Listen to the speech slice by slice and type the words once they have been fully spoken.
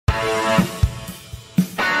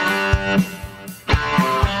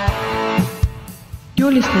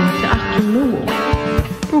You're listening to Achtung,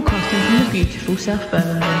 Millwall, broadcasting from the beautiful South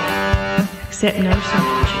Birmingham. Accept no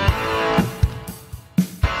substitute.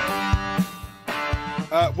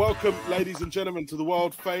 Welcome, ladies and gentlemen, to the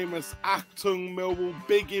world-famous Achtung Millwall,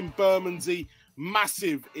 big in Bermondsey,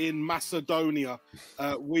 massive in Macedonia.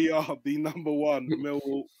 We are the number one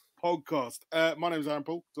Millwall podcast. My name is Aaron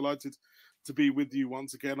Paul. Delighted to be with you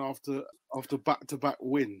once again after back-to-back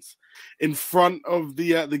wins, in front of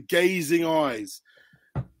the gazing eyes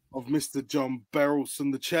of Mr. John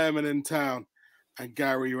Berylson, the chairman in town, and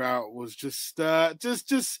Gary Rowett was just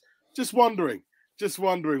wondering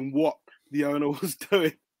what the owner was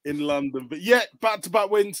doing in London. But yet, back-to-back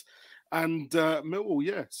wins, and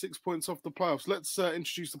Millwall, 6 points off the playoffs. Let's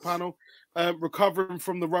introduce the panel. Recovering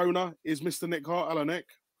from the Rona is Mr. Nick Hart. Hello, Nick.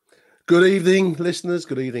 Good evening, listeners.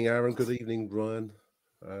 Good evening, Aaron. Good evening, Ryan.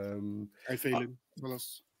 How you feeling? Tell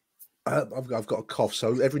us. I've got a cough,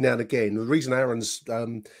 so every now and again. The reason Aaron's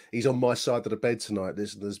he's on my side of the bed tonight,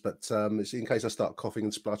 listeners, but it's in case I start coughing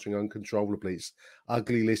and spluttering uncontrollably. It's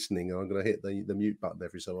ugly listening, and I'm going to hit the mute button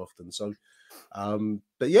every so often. So,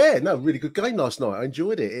 really good game last night. I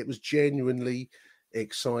enjoyed it. It was genuinely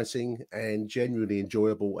exciting and genuinely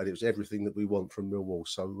enjoyable, and it was everything that we want from Millwall.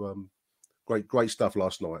 So, great stuff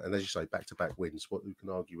last night. And as you say, back-to-back wins. Who can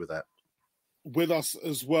argue with that? With us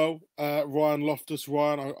as well, Ryan Loftus.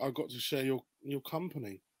 Ryan, I got to share your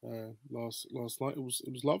company last night. It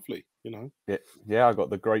was lovely, you know. Yeah, I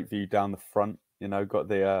got the great view down the front. You know, got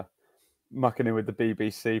the mucking in with the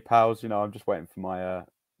BBC pals. You know, I'm just waiting for my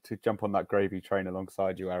to jump on that gravy train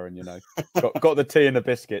alongside you, Aaron. You know, got the tea and the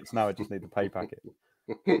biscuits. Now I just need the pay packet.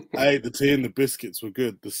 Hey, the tea and the biscuits were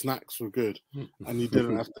good. The snacks were good, and you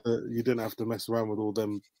didn't have to mess around with all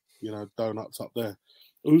them, you know, donuts up there.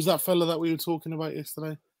 Who's that fella that we were talking about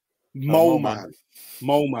yesterday? Mole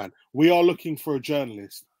Man. We are looking for a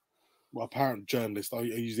journalist. Well, apparent journalist. I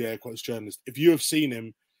use the air quotes journalist. If you have seen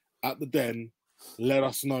him at the Den, let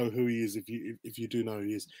us know who he is. If you do know who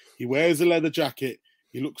he is, he wears a leather jacket.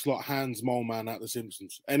 He looks like Hans Mole Man at The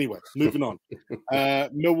Simpsons. Anyway, moving on.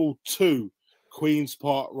 Millwall 2, Queen's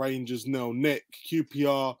Park Rangers 0. Nick,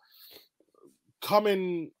 QPR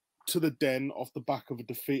coming to the Den off the back of a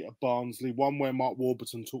defeat at Barnsley, one where Mark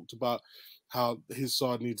Warburton talked about how his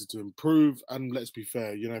side needed to improve. And let's be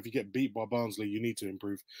fair, you know, if you get beat by Barnsley, you need to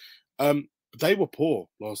improve. They were poor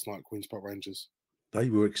last night, Queen's Park Rangers.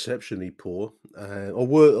 They were exceptionally poor. Or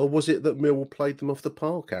was it that Millwall played them off the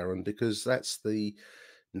park, Aaron? Because that's the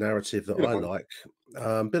narrative that I like.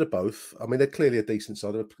 Bit of both. I mean, they're clearly a decent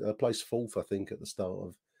side. They placed fourth, I think, at the start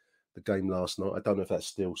of the game last night. I don't know if that's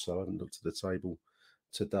still so. I haven't looked at the table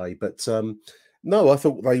today, but no, I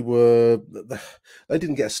thought they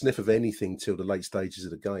didn't get a sniff of anything till the late stages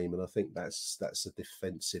of the game, and I think that's a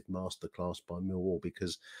defensive masterclass by Millwall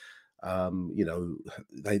because you know,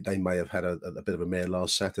 they may have had a bit of a mare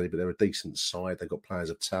last Saturday, but they're a decent side. They've got players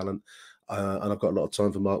of talent, and I've got a lot of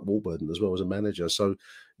time for Mark Warburton as well as a manager. So,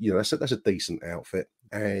 you know, that's a decent outfit,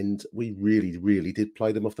 and we really did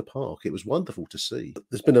play them off the park. It was wonderful to see.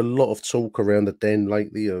 There's been a lot of talk around the Den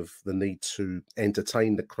lately of the need to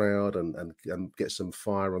entertain the crowd and get some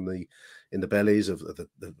fire in the bellies that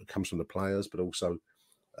comes from the players, but also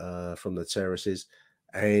from the terraces.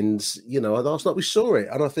 And you know, last night we saw it,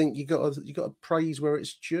 and I think you got to praise where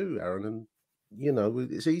it's due, Aaron. And you know,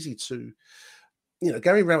 it's easy to. You know,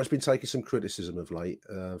 Gary Rowett's been taking some criticism of late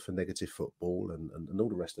for negative football and all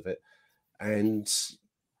the rest of it. And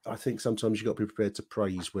I think sometimes you've got to be prepared to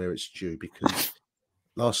praise where it's due because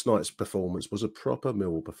last night's performance was a proper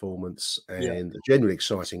Millwall performance and a genuinely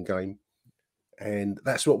exciting game. And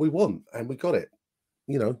that's what we want. And we got it.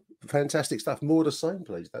 You know, fantastic stuff. More of the same,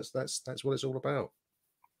 please. That's what it's all about.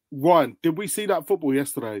 Ryan, did we see that football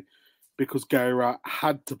yesterday? Because Gary Rowett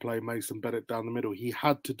had to play Mason Bennett down the middle. He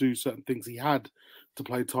had to do certain things. He had to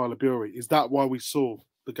play Tyler Bury. Is that why we saw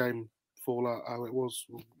the game fall out how it was,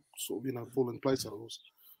 sort of, you know, fall in place how it was?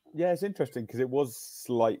 Yeah, it's interesting because it was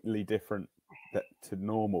slightly different to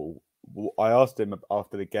normal. I asked him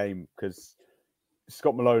after the game because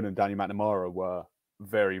Scott Malone and Danny McNamara were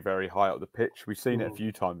very, very high up the pitch. We've seen it a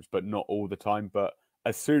few times, but not all the time. But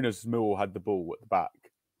as soon as Millwall had the ball at the back,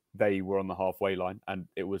 they were on the halfway line and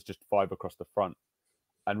it was just 5 across the front.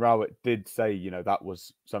 And Rowett did say, you know, that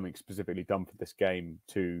was something specifically done for this game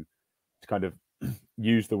to kind of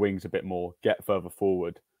use the wings a bit more, get further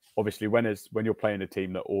forward. Obviously, when you're playing a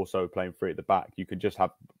team that also playing free at the back, you can just have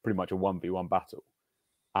pretty much a 1v1 battle.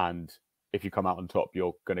 And if you come out on top,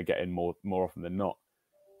 you're going to get in more often than not.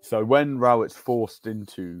 So when Rowett's forced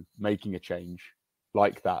into making a change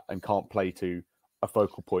like that and can't play to a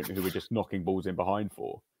focal point who we're just knocking balls in behind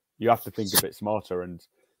for, you have to think a bit smarter. And,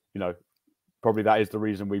 you know, probably that is the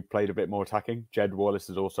reason we played a bit more attacking. Jed Wallace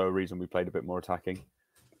is also a reason we played a bit more attacking.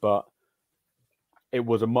 But it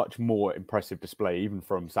was a much more impressive display, even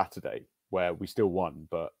from Saturday, where we still won,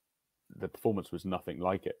 but the performance was nothing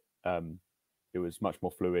like it. It was much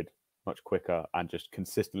more fluid, much quicker, and just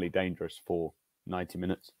consistently dangerous for 90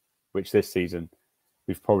 minutes, which this season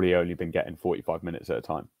we've probably only been getting 45 minutes at a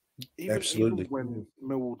time. Absolutely. Even when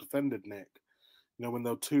Millwall defended, Nick, when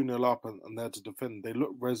they're 2-0 up and they're to defend, they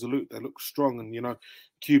look resolute, they look strong. And,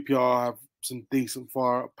 QPR have some decent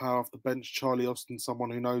power off the bench. Charlie Austin,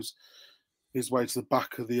 someone who knows his way to the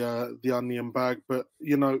back of the onion bag. But,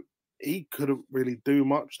 he couldn't really do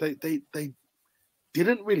much. They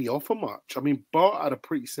didn't really offer much. I mean, Bart had a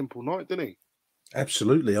pretty simple night, didn't he?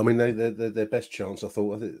 Absolutely. I mean, their best chance, I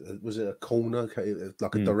thought, was it a corner,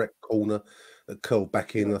 like a direct corner that curled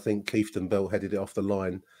back in. I think Keefton Bell headed it off the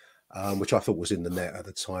line, which I thought was in the net at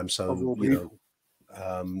the time. So,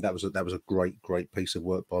 that was a great piece of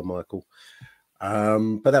work by Michael.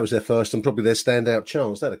 But that was their first and probably their standout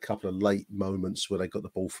chance. They had a couple of late moments where they got the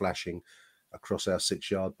ball flashing across our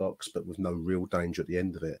 6-yard box, but with no real danger at the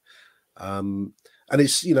end of it. And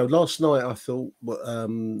it's, last night I thought,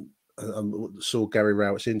 I saw Gary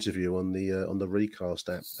Rowett's interview on the Recast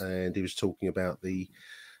app, and he was talking about the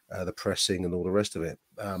pressing and all the rest of it.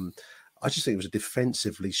 I just think it was a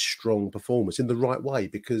defensively strong performance in the right way,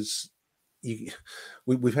 because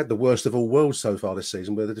we've had the worst of all worlds so far this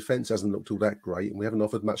season, where the defence hasn't looked all that great, and we haven't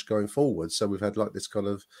offered much going forward. So we've had like this kind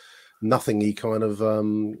of nothingy kind of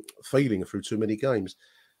feeling through too many games.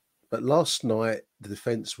 But last night the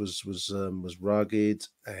defence was rugged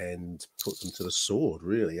and put them to the sword,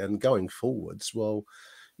 really. And going forwards, well,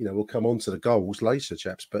 we'll come on to the goals later,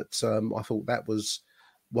 chaps. But I thought that was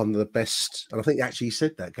one of the best, and I think actually he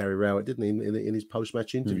said that, Gary Rowett, didn't he, in his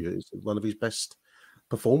post-match interview? It's one of his best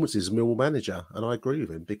performances as Millwall manager, and I agree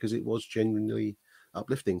with him, because it was genuinely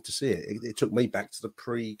uplifting to see it. It took me back to the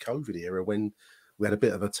pre-COVID era when we had a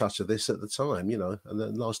bit of a touch of this at the time, and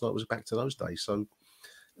then last night was back to those days. So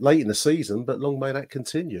late in the season, but long may that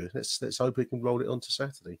continue. Let's hope we can roll it on to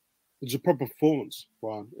Saturday. It was a proper performance,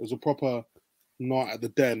 Brian. It was a proper night at the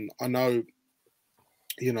Den. I know,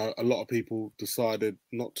 a lot of people decided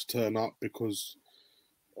not to turn up because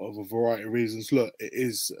of a variety of reasons. Look, it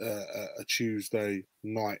is a Tuesday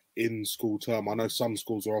night in school term. I know some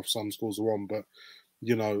schools are off, some schools are on, but,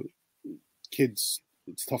 kids,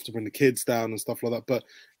 it's tough to bring the kids down and stuff like that. But,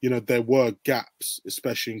 there were gaps,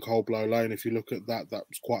 especially in Coldblow Lane. If you look at that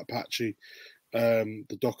was quite patchy.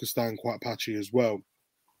 The Docker stand quite patchy as well.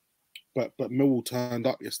 But Millwall turned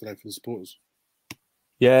up yesterday for the supporters.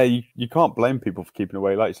 Yeah, you can't blame people for keeping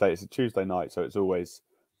away. Like you say, it's a Tuesday night, so it's always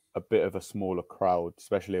a bit of a smaller crowd,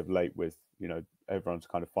 especially of late with, everyone's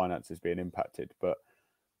kind of finances being impacted. But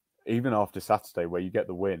even after Saturday, where you get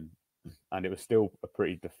the win, and it was still a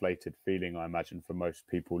pretty deflated feeling, I imagine, for most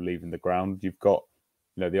people leaving the ground. You've got,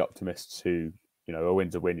 the optimists who, a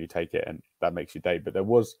win's a win, you take it, and that makes your day. But there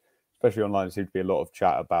was, especially online, there seemed to be a lot of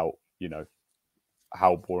chat about,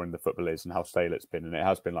 how boring the football is and how stale it's been. And it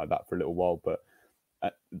has been like that for a little while. But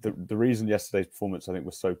the reason yesterday's performance, I think,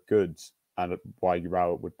 was so good, and why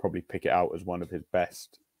Rowett would probably pick it out as one of his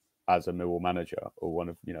best as a Millwall manager, or one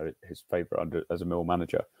of, his favourite as a Millwall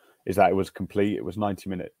manager, is that it was complete. It was 90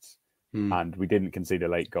 minutes. And we didn't concede a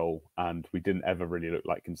late goal, and we didn't ever really look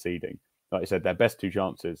like conceding. Like I said, their best two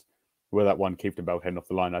chances were that one Keefton Bell heading off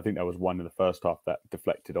the line. I think there was one in the first half that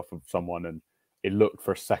deflected off of someone, and it looked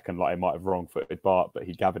for a second like it might have wrong-footed Bart, but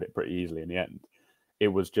he gathered it pretty easily in the end. It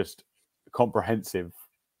was just comprehensive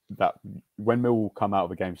that when Millwall come out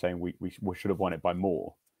of a game saying we should have won it by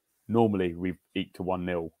more, normally we've eked to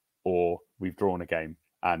 1-0 or we've drawn a game,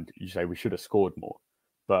 and you say we should have scored more.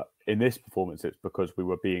 But in this performance, it's because we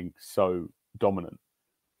were being so dominant,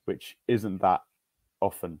 which isn't that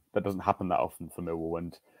often. That doesn't happen that often for Millwall.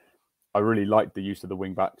 And I really liked the use of the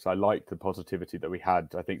wing backs. I liked the positivity that we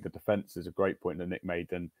had. I think the defence is a great point that Nick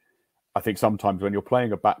made. And I think sometimes when you're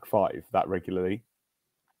playing a back five that regularly,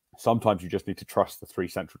 sometimes you just need to trust the three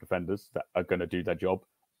central defenders that are going to do their job,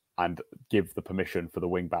 and give the permission for the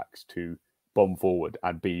wing backs to bomb forward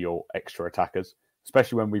and be your extra attackers,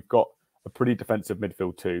 especially when we've got a pretty defensive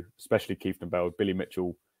midfield too, especially Keefton Bell. Billy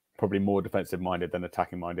Mitchell, probably more defensive-minded than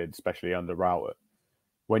attacking-minded, especially under Rowett.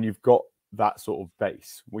 When you've got that sort of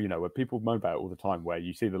base, where people moan about it all the time, where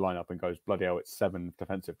you see the lineup and goes, bloody hell, it's 7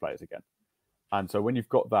 defensive players again. And so when you've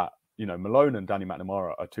got that, Malone and Danny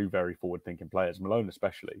McNamara are two very forward-thinking players, Malone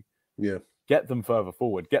especially. Yeah. Get them further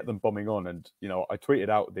forward, get them bombing on. And, I tweeted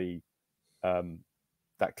out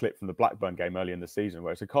that clip from the Blackburn game early in the season,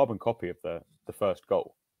 where it's a carbon copy of the first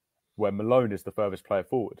goal, where Malone is the furthest player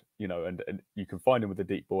forward, you know, and you can find him with the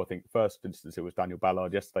deep ball. I think first instance it was Daniel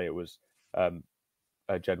Ballard. Yesterday it was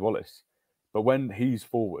Jed Wallace. But when he's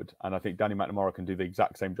forward, and I think Danny McNamara can do the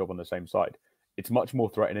exact same job on the same side, it's much more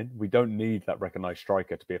threatening. We don't need that recognised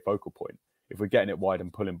striker to be a focal point. If we're getting it wide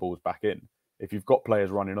and pulling balls back in, if you've got players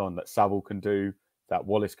running on that Saville can do, that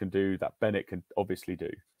Wallace can do, that Bennett can obviously do,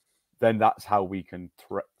 then that's how we can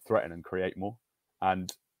threaten and create more.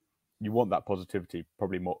 And you want that positivity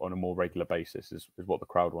probably more on a more regular basis is what the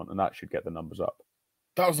crowd want, and that should get the numbers up.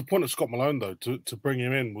 That was the point of Scott Malone, though, to bring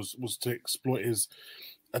him in was to exploit his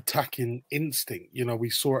attacking instinct. You know, we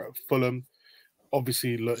saw it at Fulham.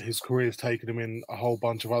 Obviously, look, his career has taken him in a whole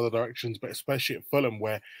bunch of other directions, but especially at Fulham,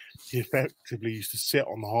 where he effectively used to sit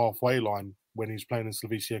on the halfway line when he was playing in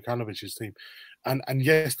Slavisa Kanovic's team. And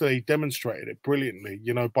yesterday he demonstrated it brilliantly,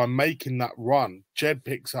 you know, by making that run. Jed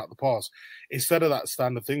picks out the pass. Instead of that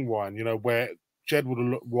standard thing, Ryan, you know, where Jed would have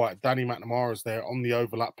looked right, Danny McNamara's there on the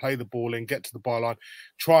overlap, play the ball in, get to the byline,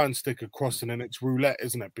 try and stick a cross, and then it's roulette,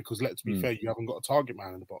 isn't it? Because let's be fair, you haven't got a target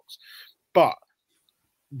man in the box. But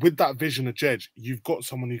with that vision of Jed, you've got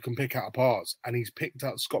someone who can pick out a pass, and he's picked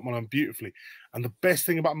out Scott Malone beautifully. And the best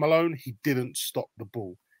thing about Malone, he didn't stop the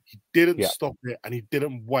ball. He didn't stop it, and he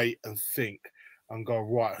didn't wait and think and go,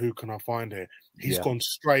 right, who can I find here? He's gone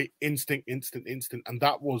straight, instinct. And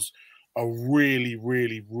that was a really,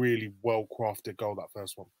 really, really well-crafted goal, that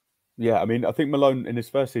first one. Yeah, I mean, I think Malone, in his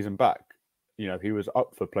first season back, you know, he was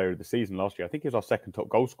up for player of the season last year. I think he was our second top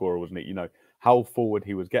goal scorer, wasn't he? You know, how forward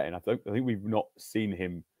he was getting. I think we've not seen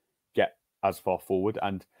him get as far forward.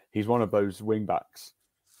 And he's one of those wing-backs,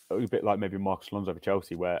 a bit like maybe Marcus Alonso for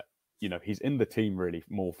Chelsea, where, you know, he's in the team really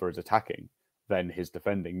more for his attacking than his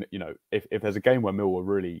defending. You know, if there's a game where Millwall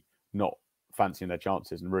really not fancying their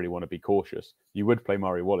chances and really want to be cautious, you would play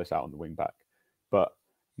Murray Wallace out on the wing back. But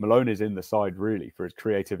Malone is in the side really for his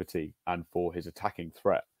creativity and for his attacking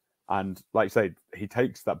threat. And like you say, he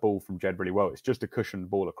takes that ball from Jed really well. It's just a cushioned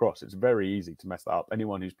ball across. It's very easy to mess that up.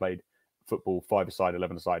 Anyone who's played football 5-a-side,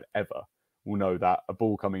 11-a-side ever will know that a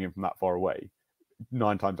ball coming in from that far away,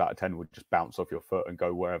 9 times out of 10 would just bounce off your foot and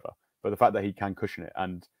go wherever. But the fact that he can cushion it,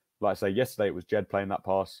 and like I say, yesterday it was Jed playing that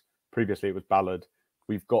pass. Previously it was Ballard.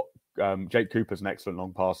 We've got Jake Cooper's an excellent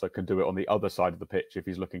long passer, can do it on the other side of the pitch if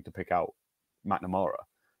he's looking to pick out McNamara.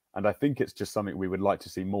 And I think it's just something we would like to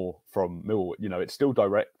see more from Millwall. You know, it's still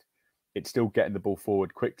direct. It's still getting the ball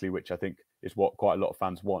forward quickly, which I think is what quite a lot of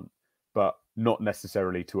fans want, but not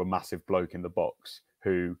necessarily to a massive bloke in the box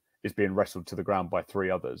who is being wrestled to the ground by 3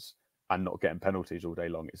 others and not getting penalties all day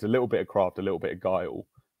long. It's a little bit of craft, a little bit of guile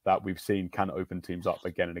that we've seen can open teams up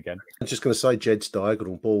again and again. I'm just going to say Jed's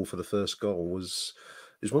diagonal ball for the first goal is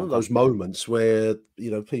one of those moments where,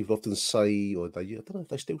 you know, people often say, or I don't know if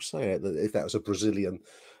they still say it, that if that was a Brazilian,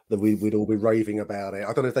 that we'd all be raving about it.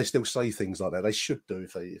 I don't know if they still say things like that. They should do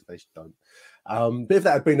if they don't. But if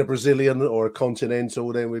that had been a Brazilian or a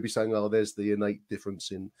continental, then we'd be saying, oh, there's the innate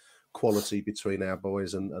difference in quality between our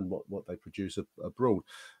boys and what they produce abroad.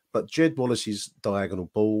 But Jed Wallace's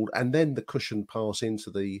diagonal ball and then the cushion pass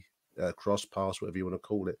into the cross pass, whatever you want to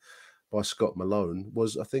call it, by Scott Malone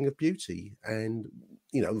was a thing of beauty and,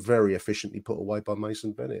 you know, very efficiently put away by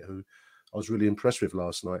Mason Bennett, who I was really impressed with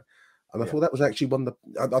last night. And I thought that was actually one of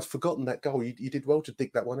the... I'd forgotten that goal. You did well to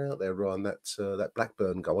dig that one out there, Ryan, that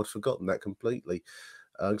Blackburn goal. I'd forgotten that completely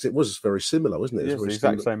because it was very similar, wasn't it? It was the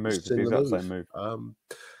exact same move.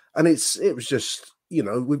 And it was just, you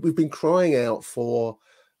know, we've been crying out for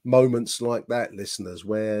moments like that, listeners,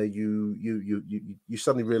 where you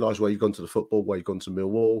suddenly realise where you've gone to the football, where you've gone to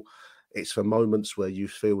Millwall. It's for moments where you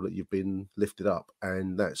feel that you've been lifted up,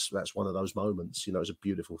 and that's one of those moments. You know, it's a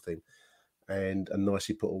beautiful thing, and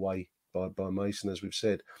nicely put away by Mason, as we've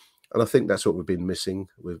said. And I think that's what we've been missing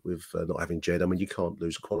with not having Jed. I mean, you can't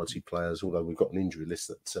lose quality players, although we've got an injury list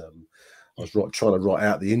that I was trying to write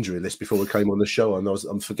out the injury list before we came on the show, and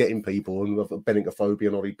I'm forgetting people, and I've got Benningtophobia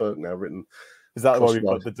and Ollie Burke now written. Is that why we've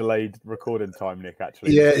got the delayed recording time, Nick,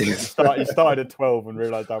 actually? Yeah. You started at 12 and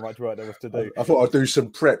realised how much work there was to do. I thought I'd do some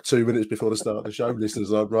prep 2 minutes before the start of the show,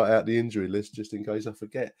 listeners, and I'd write out the injury list just in case I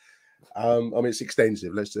forget. I mean, it's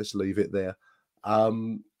extensive. Let's just leave it there.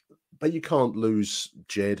 But you can't lose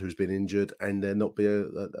Jed, who's been injured, and there not be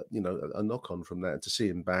a knock-on from that. And to see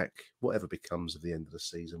him back, whatever becomes of the end of the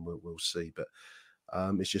season, we'll see. But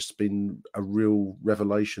it's just been a real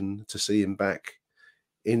revelation to see him back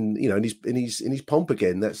in his pomp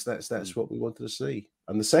again. That's what we wanted to see.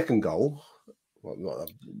 And the second goal,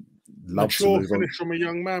 mature finish from a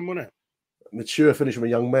young man, wasn't it? Mature finish from a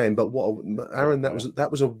young man, but Aaron, that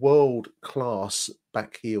was a world class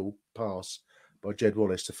back heel pass by Jed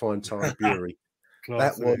Wallace to find Tyrone Bury.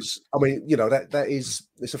 That was, I mean, you know, that is,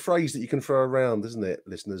 it's a phrase that you can throw around, isn't it,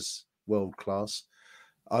 listeners? World class.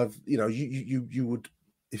 You know, you would,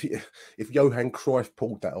 if Johan Cruyff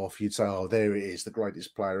pulled that off, you'd say, oh, there it is, the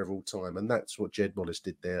greatest player of all time. And that's what Jed Wallace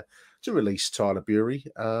did there to release Tyler Bury,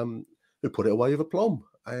 who put it away with aplomb.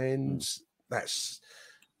 And that's,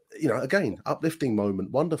 you know, again, uplifting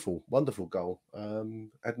moment, wonderful goal.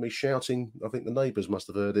 Had me shouting. I think the neighbours must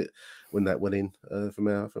have heard it when that went in from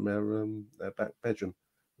our back bedroom.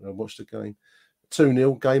 I watched the game.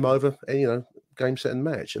 2-0, game over. And, you know, game, set, and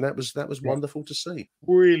match, and that was wonderful to see.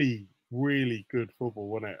 Really, really good football,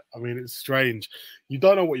 wasn't it? I mean, it's strange. You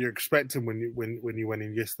don't know what you're expecting when you went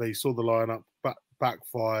in yesterday. You saw the lineup, back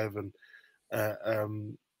five,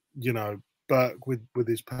 and you know, Burke with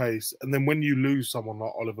his pace, and then when you lose someone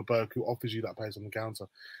like Oliver Burke who offers you that pace on the counter,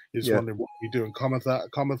 you're just wondering what you're doing. Cometh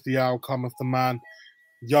the owl, cometh the man.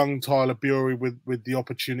 Young Tyler Bury with the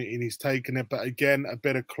opportunity, and he's taken it. But again, a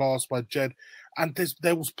bit of class by Jed, and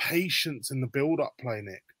there was patience in the build-up play,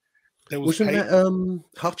 Nick. There was Wasn't that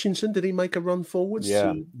Hutchinson? Did he make a run forwards?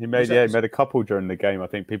 Yeah, he made a couple during the game. I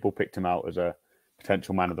think people picked him out as a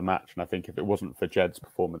potential man of the match, and I think if it wasn't for Jed's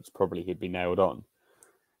performance, probably he'd be nailed on.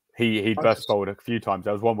 He burst forward a few times.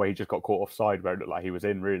 There was one where he just got caught offside where it looked like he was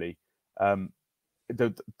in. Really,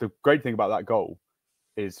 the great thing about that goal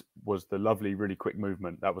was the lovely, really quick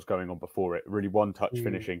movement that was going on before it. Really one-touch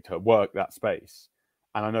finishing to work that space.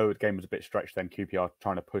 And I know the game was a bit stretched then, QPR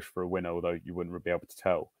trying to push for a winner, although you wouldn't be able to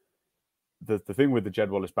tell. The thing with the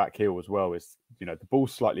Jed Wallace back heel as well is, you know, the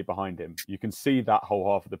ball's slightly behind him. You can see that whole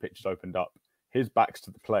half of the pitch is opened up. His back's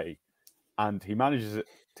to the play, and he manages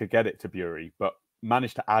to get it to Bury, but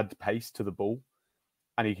managed to add pace to the ball.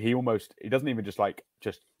 And he doesn't even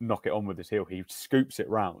just knock it on with his heel. He scoops it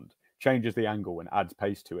round, changes the angle, and adds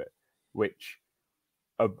pace to it, which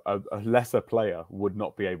a lesser player would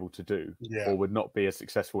not be able to do, or would not be as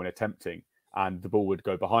successful in attempting. And the ball would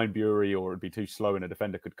go behind Bury, or it'd be too slow and a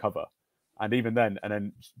defender could cover. And even then,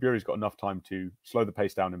 Bury's got enough time to slow the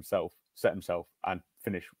pace down himself, set himself, and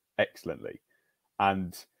finish excellently.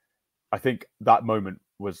 And I think that moment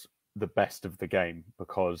was the best of the game,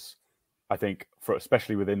 because I think,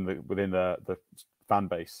 especially within the fan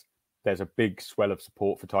base, there's a big swell of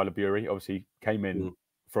support for Tyler Bury. Obviously, came in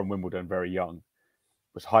from Wimbledon very young,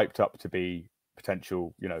 was hyped up to be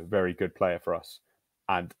potential, you know, very good player for us,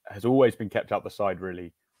 and has always been kept out the side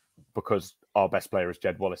really because our best player is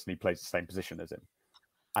Jed Wallace and he plays the same position as him.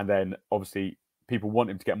 And then obviously people want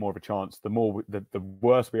him to get more of a chance. The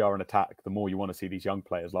worse we are in attack, the more you want to see these young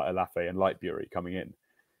players like Alafe and like Bury coming in.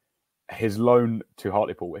 His loan to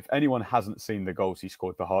Hartlepool, if anyone hasn't seen the goals he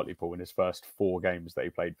scored for Hartlepool in his first 4 games that he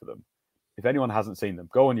played for them, if anyone hasn't seen them,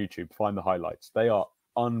 go on YouTube, find the highlights. They are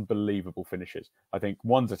unbelievable finishes. I think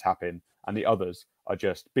one's a tap in and the others are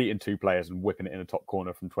just beating 2 players and whipping it in a top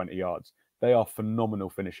corner from 20 yards. They are phenomenal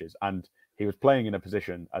finishes. And he was playing in a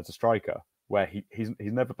position as a striker where he's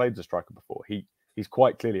never played as a striker before. He's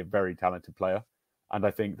quite clearly a very talented player. And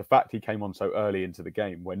I think the fact he came on so early into the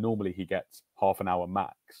game, where normally he gets half an hour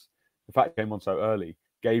max, the fact he came on so early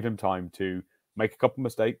gave him time to make a couple of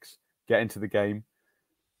mistakes, get into the game,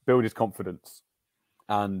 build his confidence,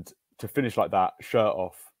 and to finish like that, shirt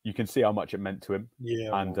off, you can see how much it meant to him.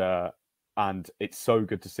 Yeah. And it's so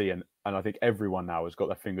good to see. And I think everyone now has got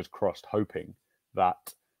their fingers crossed, hoping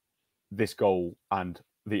that this goal and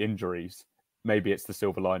the injuries, maybe it's the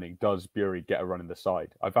silver lining, does Bury get a run in the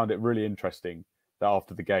side. I found it really interesting that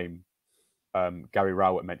after the game, Gary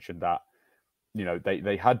Rowett mentioned that, you know,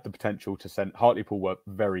 they had the potential to send. Hartlepool were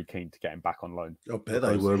very keen to get him back on loan. I bet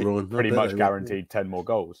they were, Ron. Pretty much guaranteed 10 more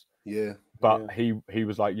goals. Yeah. But he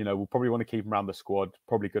was like, you know, we'll probably want to keep him around the squad,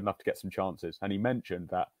 probably good enough to get some chances. And he mentioned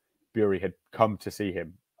that Bury had come to see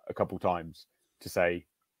him a couple times to say,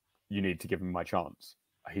 you need to give him my chance.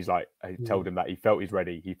 He's like, I told him that he felt he's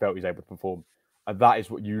ready. He felt he's able to perform. And that is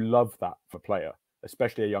what you love that for a player,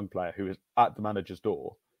 especially a young player who is at the manager's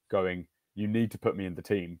door going, you need to put me in the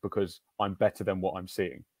team because I'm better than what I'm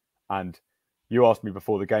seeing. And you asked me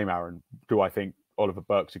before the game, Aaron, do I think Oliver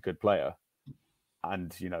Burke's a good player?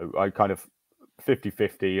 And, you know, I kind of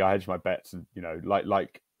 50-50, I hedge my bets. And, you know,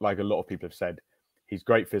 like a lot of people have said, he's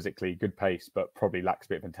great physically, good pace, but probably lacks a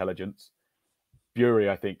bit of intelligence. Bury,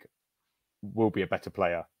 I think, will be a better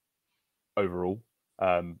player overall,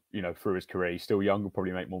 you know, through his career. He's still young, will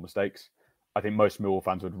probably make more mistakes. I think most Millwall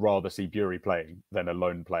fans would rather see Bury playing than a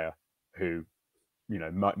lone player who, you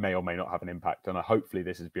know, may or may not have an impact. And hopefully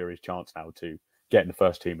this is Bury's chance now to get in the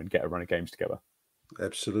first team and get a run of games together.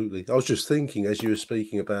 Absolutely. I was just thinking as you were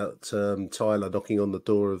speaking about Tyler knocking on the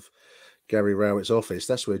door of Gary Rowett's office.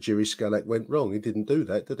 That's where Jerry Skalak went wrong. He didn't do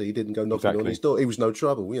that, did he? He didn't go knocking on his door. He was no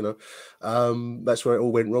trouble, you know. That's where it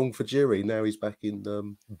all went wrong for Jerry. Now he's back in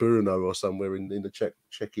Brno or somewhere in the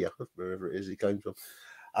Czechia, wherever it is he came from.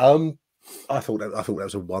 I thought that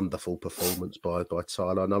was a wonderful performance by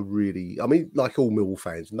Tyler, and I mean, like all Millwall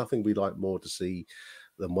fans, nothing we like more to see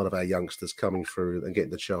than one of our youngsters coming through and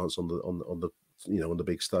getting the chance on the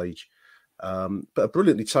big stage. But a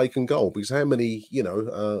brilliantly taken goal, because how many,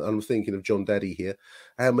 I'm thinking of John Daddy here,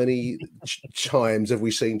 how many times have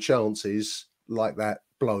we seen chances like that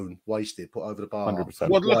blown, wasted, put over the bar? 100%.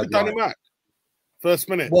 Well, look at Danny Mac. First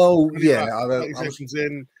minute. Well, Danny yeah. Mac, 30 seconds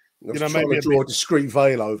in. I was trying to draw a discreet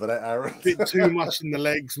veil over that, Aaron. A bit too much in the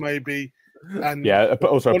legs, maybe. And yeah,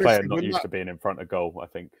 but also honestly, a player not used to being in front of goal. I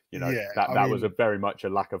think that was a very much a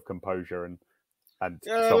lack of composure and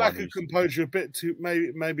lack of composure, a bit too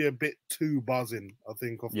maybe a bit too buzzing. I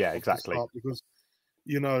think. Exactly. Because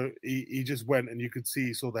he just went, and you could see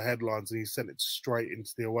he saw the headlines and he sent it straight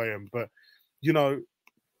into the away end. But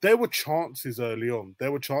there were chances early on.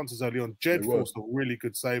 Jed forced a really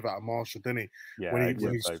good save out of Marshall, didn't he? Yeah, when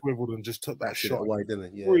he swiveled and just took that shot away,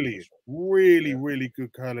 didn't he? Yeah, brilliant, really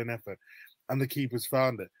good curling effort, and the keepers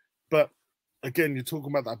found it. But again, you're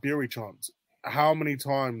talking about that Bury chance. How many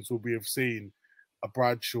times will we have seen a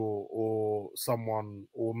Bradshaw or someone,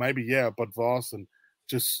 or maybe Bud Varson,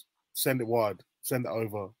 just send it wide, send it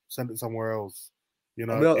over, send it somewhere else?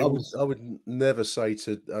 I would never say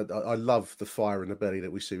to. I love the fire in the belly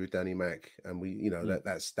that we see with Danny Mac, and we,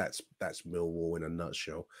 that's Millwall in a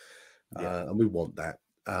nutshell, and we want that.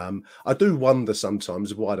 I do wonder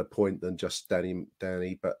sometimes, a wider point than just Danny,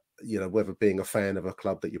 but whether being a fan of a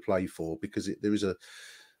club that you play for, because there is a.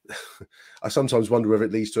 I sometimes wonder whether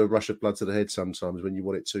it leads to a rush of blood to the head sometimes when you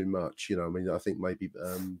want it too much. I think maybe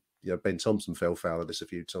Ben Thompson fell foul of this a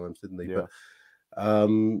few times, didn't he? Yeah.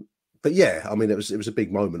 But yeah, I mean, it was a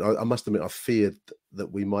big moment. I must admit, I feared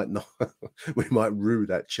that we might rue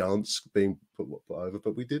that chance being put over,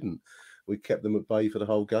 but we didn't. We kept them at bay for the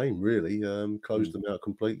whole game, really, closed them out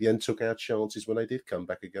completely, and took our chances when they did come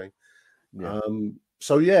back again. Yeah.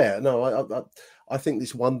 I think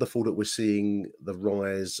it's wonderful that we're seeing the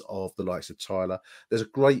rise of the likes of Tyler. There's a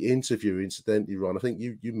great interview, incidentally, Ron. I think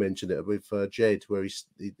you mentioned it with Jed, where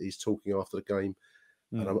he's talking after the game.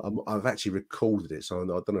 And I've actually recorded it, so I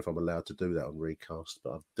don't know if I'm allowed to do that on Recast, but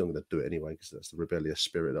I'm going to do it anyway because that's the rebellious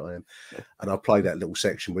spirit that I am. And I'll play that little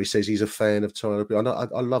section where he says he's a fan of Tyler.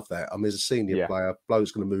 I love that. I mean, as a senior player,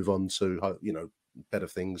 bloke's going to move on to better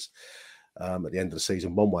things at the end of the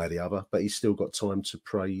season, one way or the other. But he's still got time to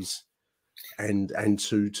praise and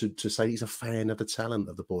to say he's a fan of the talent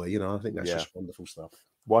of the boy. I think that's just wonderful stuff.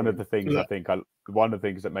 One of the things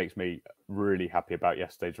that makes me really happy about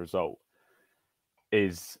yesterday's result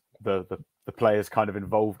is the players kind of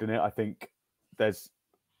involved in it. I think there's,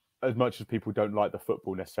 as much as people don't like the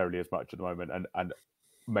football necessarily as much at the moment, and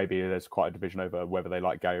maybe there's quite a division over whether they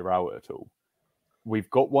like Gary Rowett at all, we've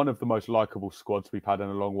got one of the most likeable squads we've had in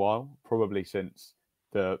a long while, probably since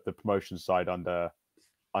the promotion side under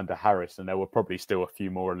Harris, and there were probably still a few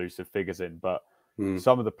more elusive figures in, but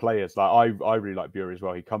some of the players, like I really like Bury as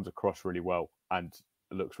well. He comes across really well and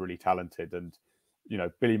looks really talented, and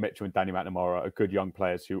Billy Mitchell and Danny McNamara are good young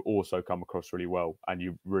players who also come across really well and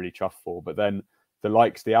you really chuff for. But then the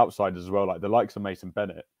outsiders as well, like the likes of Mason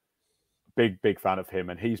Bennett, big fan of him,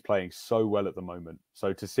 and he's playing so well at the moment.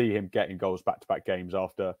 So to see him getting goals back-to-back games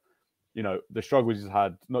after, the struggles he's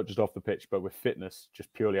had, not just off the pitch, but with fitness,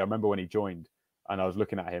 just purely. I remember when he joined and I was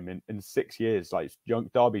looking at him in 6 years, like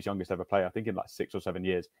Derby's youngest ever player, I think in like 6 or 7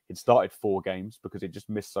 years, he'd started 4 games because he'd just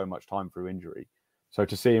missed so much time through injury. So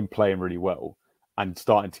to see him playing really well and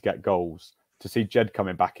starting to get goals, to see Jed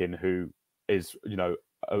coming back in, who is,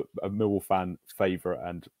 a Millwall fan favourite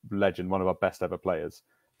and legend, one of our best ever players,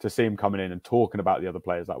 to see him coming in and talking about the other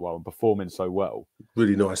players that well and performing so well.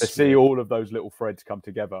 Really nice. To see all of those little threads come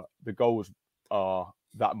together, the goals are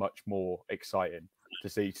that much more exciting. To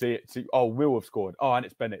see, Will have scored. Oh, and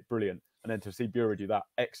it's Bennett, brilliant. And then to see Bury do that,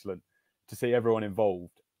 excellent. To see everyone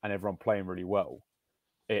involved and everyone playing really well,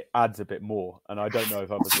 it adds a bit more. And I don't know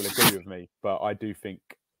if others will agree with me, but I do think,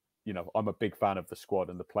 I'm a big fan of the squad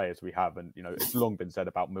and the players we have. And, it's long been said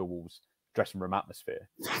about Millwall's dressing room atmosphere,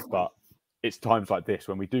 but it's times like this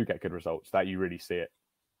when we do get good results that you really see it.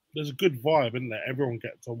 There's a good vibe, isn't there? Everyone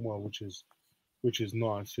gets on well, which is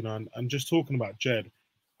nice, and just talking about Jed,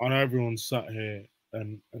 I know everyone's sat here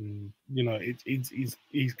and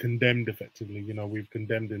he's condemned effectively. We've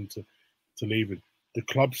condemned him to leave it. The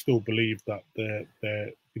club still believe that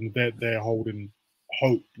they're holding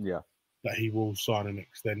hope that he will sign an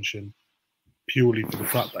extension. purely for the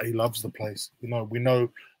fact that he loves the place. You know, we know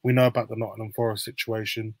about the Nottingham Forest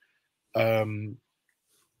situation, and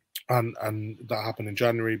that happened in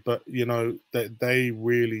January. But you know, they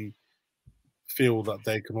really feel that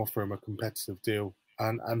they can offer him a competitive deal,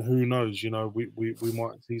 and who knows? You know, we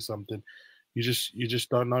might see something. You just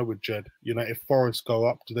don't know with Jed. You know, if Forest go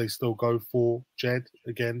up, do they still go for Jed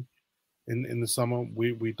again in the summer?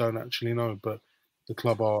 We don't actually know, but the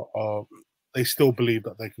club are they still believe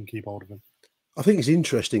that they can keep hold of him. I think it's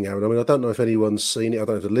interesting, Aaron. I mean, I don't know if anyone's seen it. I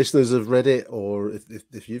don't know if the listeners have read it or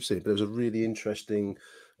if you've seen it, but it was a really interesting,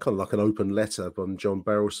 kind of like an open letter from John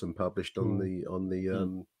Barrelson published on the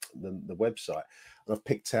website. And I've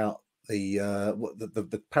picked out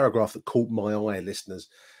the paragraph that caught my eye, listeners,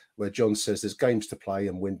 where John says there's games to play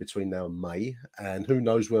and win between now and May, and who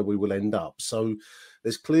knows where we will end up. So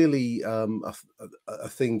there's clearly a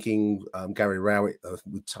thinking. Gary Rowett,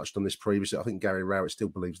 we touched on this previously. I think Gary Rowett still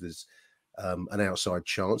believes there's an outside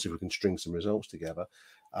chance if we can string some results together.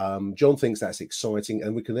 John thinks that's exciting,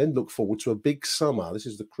 and we can then look forward to a big summer. This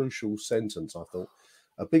is the crucial sentence, I thought.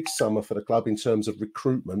 A big summer for the club in terms of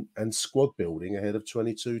recruitment and squad building ahead of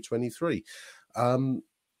 22-23.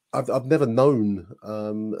 I've never known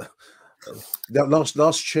that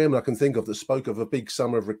last chairman I can think of that spoke of a big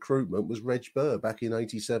summer of recruitment was Reg Burr back in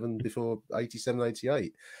 87, before 87,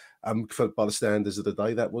 88. By the standards of the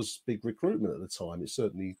day, that was big recruitment at the time. It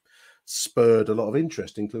certainly spurred a lot of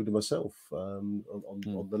interest, including myself, on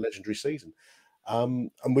the legendary season.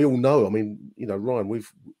 And we all know, I mean, you know, Ryan,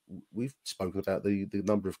 we've spoken about the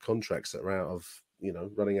number of contracts that are out of, you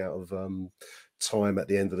know, running out of time at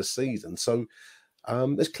the end of the season. So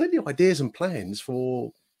there's clearly ideas and plans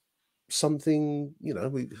for something, you know,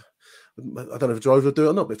 I don't know if to overdo it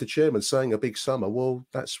or not, but if the chairman's saying a big summer, well,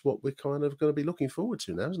 that's what we're kind of going to be looking forward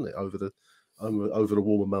to now, isn't it, over the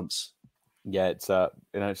warmer months? Yeah, it's you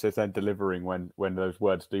know, it's just then delivering when those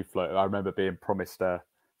words do float. I remember being promised 4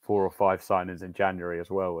 or 5 signings in January as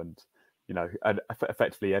well, and you know, and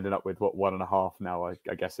effectively ending up with 1.5 now.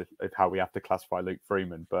 I guess if how we have to classify Luke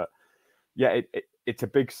Freeman, but yeah, it's a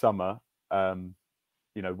big summer.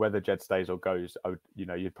 You know, whether Jed stays or goes, you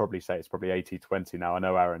know, you'd probably say it's probably 80-20 now. I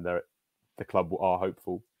know, Aaron, the club are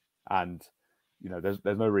hopeful, and you know, there's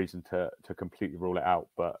no reason to completely rule it out,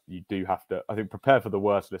 but you do have to, I think, prepare for the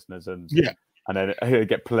worst, listeners, and then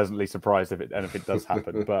get pleasantly surprised if it does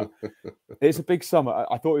happen. But it's a big summer.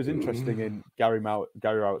 I thought it was interesting in Gary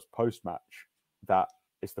Rowett's post match that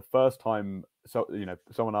it's the first time. So you know,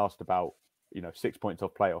 someone asked about 6 points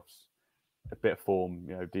off playoffs, a bit of form.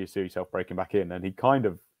 You know, do you see yourself breaking back in? And he kind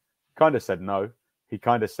of said no. He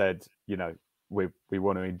kind of said, you know, we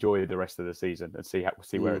want to enjoy the rest of the season and see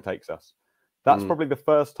where it takes us. That's probably the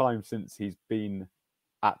first time since he's been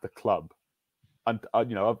at the club, and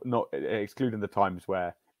you know, not excluding the times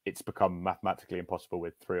where it's become mathematically impossible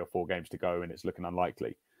with 3 or 4 games to go and it's looking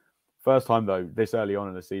unlikely. First time though, this early on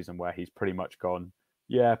in the season where he's pretty much gone,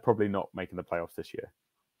 yeah, probably not making the playoffs this year.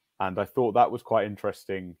 And I thought that was quite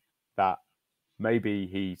interesting. That maybe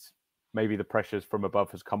the pressures from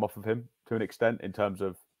above has come off of him to an extent, in terms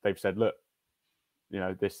of they've said, look, you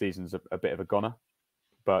know, this season's a bit of a goner,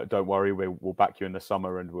 but don't worry, we'll back you in the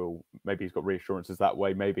summer, and maybe he's got reassurances that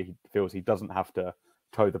way. Maybe he feels he doesn't have to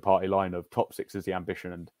toe the party line of top 6 is the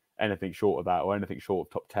ambition, and anything short of that or anything short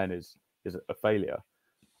of top 10 is a failure.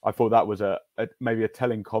 I thought that was maybe a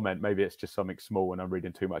telling comment. Maybe it's just something small and I'm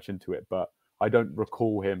reading too much into it, but I don't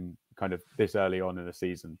recall him kind of this early on in the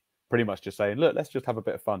season pretty much just saying, look, let's just have a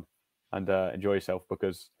bit of fun and enjoy yourself,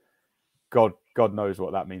 because God knows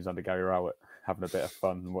what that means under Gary Rowett, having a bit of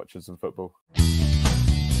fun and watching some football.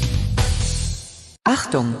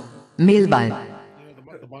 Achtung, Millwall.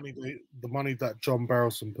 Yeah, the money that John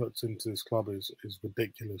Barrelson puts into this club is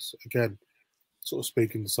ridiculous. Again, sort of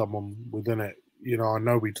speaking to someone within it, you know, I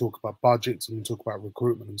know we talk about budgets and we talk about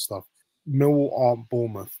recruitment and stuff. Millwall aren't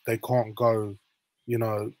Bournemouth. They can't go, you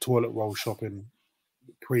know, toilet roll shopping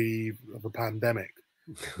pre of a pandemic.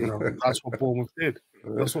 You know, that's what Bournemouth did.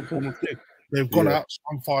 They've gone out,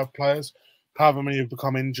 signed 5 players. However many have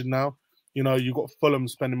become injured now. You know, you've got Fulham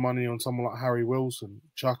spending money on someone like Harry Wilson,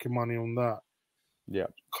 chucking money on that. Yeah.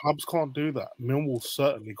 Clubs can't do that. Millwall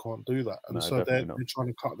certainly can't do that. And so they're trying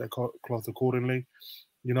to cut their cloth accordingly.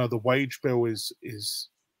 You know, the wage bill is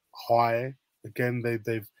high. Again,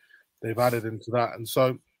 they've added into that. And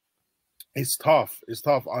so it's tough. It's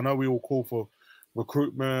tough. I know we all call for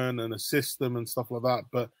recruitment and a system and stuff like that,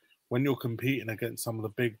 but when you're competing against some of the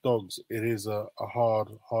big dogs, it is a hard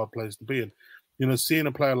place to be in. You know, seeing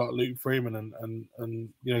a player like Luke Freeman and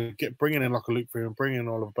you know, bringing in like a Luke Freeman, bringing in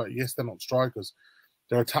Oliver, but yes, they're not strikers.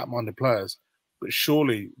 They're attack-minded players. But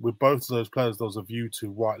surely, with both of those players, there was a view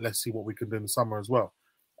to, right, let's see what we can do in the summer as well.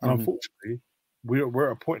 And unfortunately, we're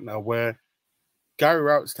at a point now where Gary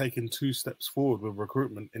Rowett's taken 2 steps forward with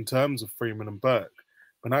recruitment in terms of Freeman and Burke.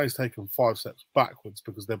 But now he's taken 5 steps backwards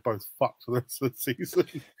because they're both fucked for the rest of the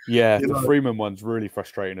season. Yeah, the Freeman one's really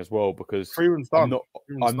frustrating as well because Freeman's done.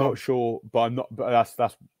 I'm not sure, but that's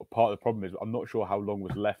part of the problem is I'm not sure how long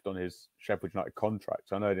was left on his Sheffield United contract.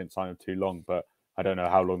 I know they didn't sign him too long, but I don't know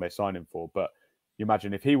how long they signed him for. But you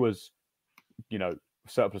imagine if he was,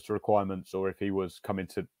 surplus to requirements, or if he was coming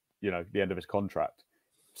to, the end of his contract,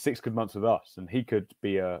 6 good months with us, and he could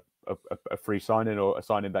be a free signing or a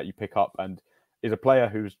signing that you pick up and is a player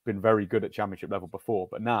who's been very good at championship level before.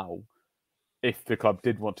 But now, if the club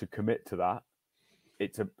did want to commit to that,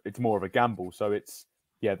 it's more of a gamble. So it's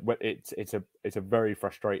a very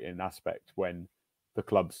frustrating aspect when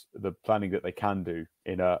the planning that they can do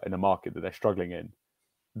in a market that they're struggling in,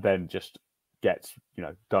 then just gets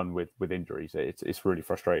done with injuries. It's really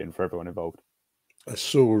frustrating for everyone involved. I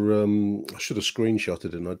saw. I should have screenshotted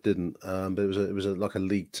it and I didn't. But it was like a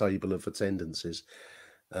league table of attendances.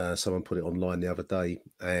 Someone put it online the other day,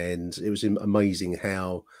 and it was amazing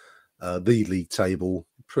how the league table,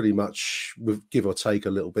 pretty much with give or take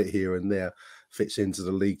a little bit here and there, fits into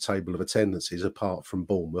the league table of attendances. Apart from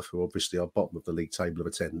Bournemouth, who obviously are bottom of the league table of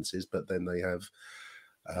attendances, but then they have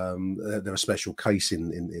they're a special case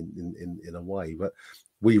in a way. But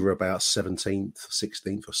we were about 17th,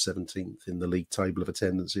 16th, or 17th in the league table of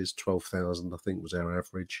attendances. 12,000, I think, was our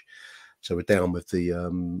average. So we're down with the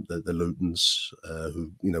Lutons,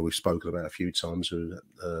 who we've spoken about a few times, who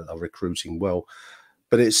are recruiting well.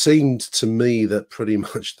 But it seemed to me that pretty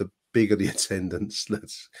much the bigger the attendance,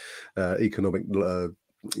 that's economic, common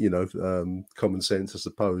sense, I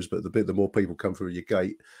suppose. But the more people come through your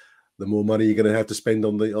gate, the more money you're going to have to spend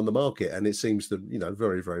on the market, and it seems to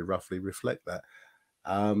very, very roughly reflect that.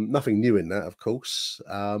 Nothing new in that, of course,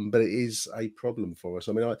 but it is a problem for us.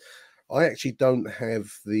 I mean, I actually don't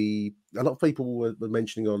have a lot of people were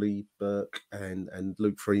mentioning Ollie Burke and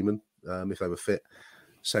Luke Freeman, if they were fit,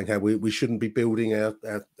 saying how we shouldn't be building our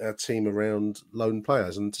team around lone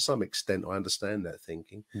players. And to some extent, I understand that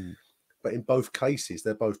thinking. But in both cases,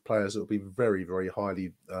 they're both players that will be very, very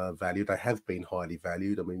highly valued. They have been highly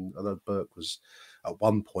valued. I mean, I know Burke was at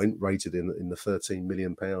one point rated in the £13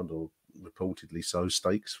 million, or reportedly so,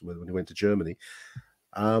 stakes when he went to Germany.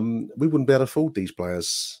 We wouldn't be able to afford these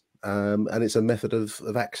players. And it's a method of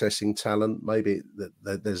accessing talent. Maybe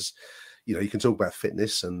that there's, you can talk about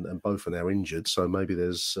fitness, and both are now injured. So maybe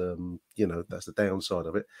there's, that's the downside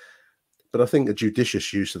of it. But I think a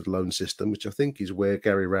judicious use of the loan system, which I think is where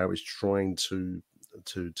Gary Rowett is trying to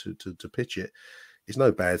pitch it, is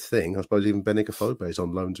no bad thing. I suppose even Benik Afobe is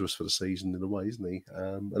on loan to us for the season in a way, isn't he?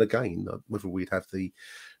 And again, whether we'd have the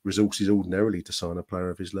resources ordinarily to sign a player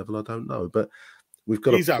of his level, I don't know. But we've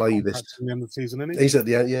got to play this. At the end of the season, isn't he? He's at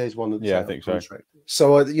the end. Yeah, he's one of the I think contract.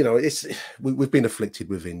 So we've been afflicted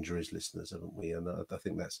with injuries, listeners, haven't we? And I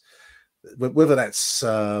think that's whether that's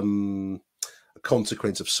a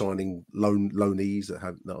consequence of signing loanees that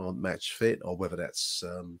aren't match fit, or whether that's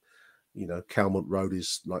Calmont Road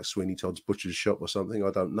is like Sweeney Todd's butcher's shop or something.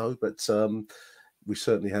 I don't know, but we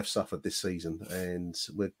certainly have suffered this season, and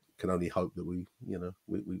we can only hope that we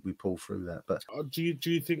pull through that. But do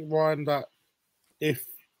you think, Ryan, that if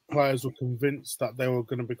players were convinced that they were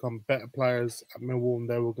going to become better players at Millwall and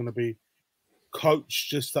they were going to be coached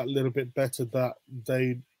just that little bit better, that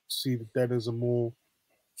they see the Dead as a more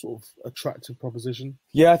sort of attractive proposition?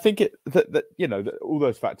 Yeah, I think that all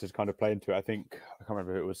those factors kind of play into it. I think I can't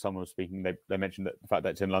remember who it was. Someone was speaking. They mentioned that the fact that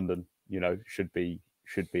it's in London, should be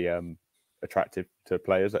attractive to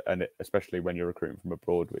players, and especially when you're recruiting from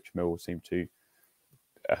abroad, which Millwall seem to,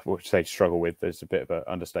 struggle with. There's a bit of an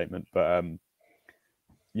understatement, but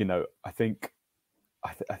I think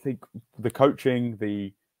the coaching,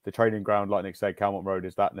 the training ground, like Nick said, Calmont Road,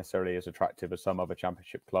 is that necessarily as attractive as some other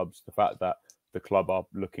Championship clubs? The fact that the club are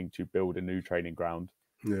looking to build a new training ground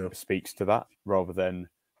speaks to that, rather than,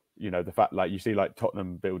 the fact like you see like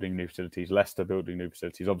Tottenham building new facilities, Leicester building new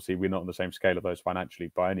facilities. Obviously, we're not on the same scale of those financially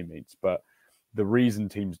by any means, but the reason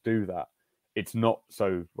teams do that, it's not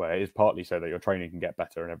so, well, it is partly so that your training can get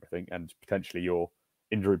better and everything, and potentially your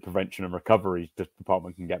injury prevention and recovery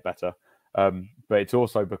department can get better. But it's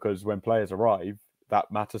also because when players arrive,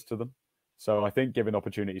 that matters to them. So I think giving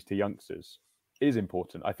opportunities to youngsters is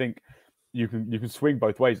important. I think you can swing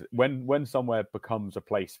both ways. When somewhere becomes a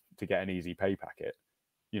place to get an easy pay packet,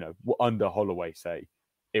 under Holloway, say,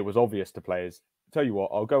 it was obvious to players, tell you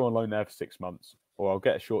what, I'll go on loan there for 6 months, or I'll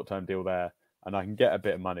get a short-term deal there, and I can get a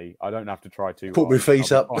bit of money. I don't have to try too Put hard. my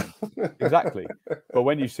feet I'll up. be fine. Exactly. But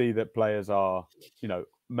when you see that players are,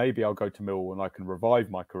 maybe I'll go to Millwall and I can revive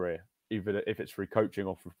my career, even if it's through coaching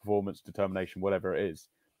or for performance, determination, whatever it is,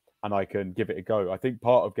 and I can give it a go. I think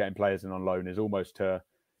part of getting players in on loan is almost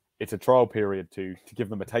it's a trial period to give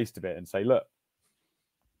them a taste of it and say, look,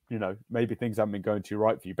 maybe things haven't been going too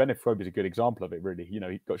right for you. Ben Fobe is a good example of it, really. He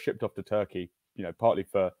got shipped off to Turkey, partly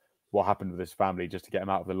for what happened with his family, just to get him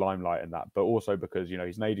out of the limelight and that, but also because,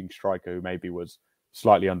 he's an aging striker who maybe was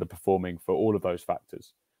slightly underperforming for all of those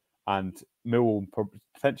factors. And Millwall,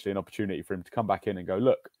 potentially an opportunity for him to come back in and go,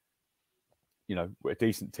 look, we're a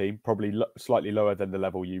decent team, probably slightly lower than the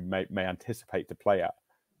level you may anticipate to play at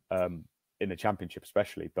in the Championship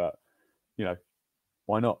especially. But,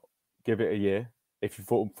 why not give it a year? If you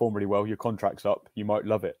perform really well, your contract's up, you might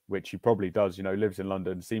love it, which he probably does. Lives in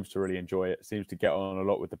London, seems to really enjoy it, seems to get on a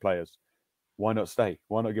lot with the players. Why not stay?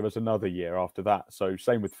 Why not give us another year after that? So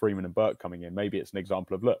same with Freeman and Burke coming in. Maybe it's an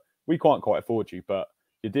example of, look, we can't quite afford you, but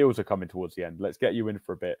your deals are coming towards the end. Let's get you in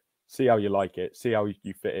for a bit, see how you like it, see how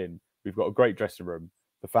you fit in. We've got a great dressing room.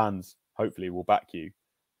 The fans hopefully will back you.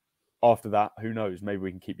 After that, who knows? Maybe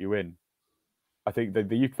we can keep you in. I think the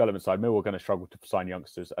youth development side, Millwall are going to struggle to sign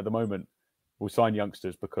youngsters. At the moment, we'll sign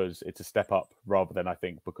youngsters because it's a step up rather than, I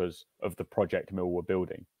think, because of the project Millwall were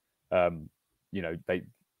building.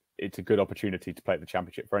 It's a good opportunity to play at the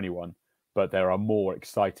Championship for anyone, but there are more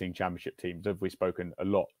exciting Championship teams, as we've spoken a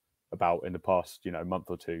lot about in the past, month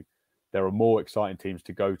or two. There are more exciting teams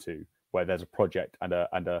to go to where there's a project and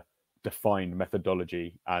a defined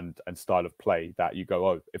methodology and style of play that you go,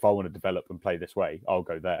 oh, if I want to develop and play this way, I'll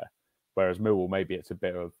go there. Whereas Millwall, maybe it's a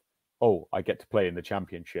bit of, oh, I get to play in the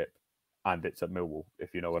Championship and it's at Millwall,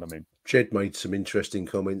 if you know what I mean. Jed made some interesting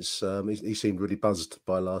comments. He seemed really buzzed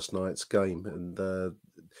by last night's game, and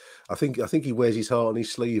I think he wears his heart on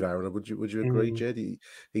his sleeve. Aaron, would you agree, Jed?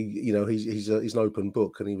 He's an open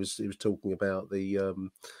book, and he was talking about the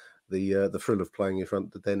thrill of playing in front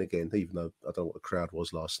of the Den again, even though I don't know what the crowd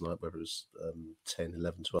was last night, whether it was 10,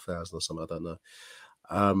 11, 12,000 or something, I don't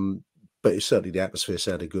know. But certainly the atmosphere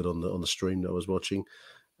sounded good on the stream that I was watching.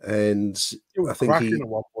 And it was cracking at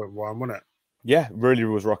 1.1, wasn't it? Yeah, really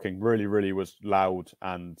was rocking. Really, really was loud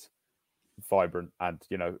and vibrant. And,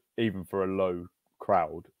 even for a low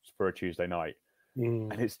crowd for a Tuesday night.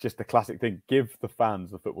 And it's just the classic thing. Give the fans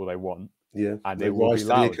the football they want. Yeah. And it will be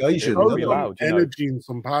loud. It will be loud. Energy and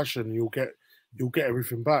some passion, you'll get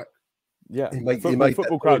everything back. Yeah.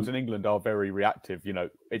 Football crowds in England are very reactive.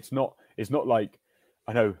 It's not like,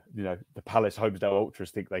 I know, the Palace Homesdale Ultras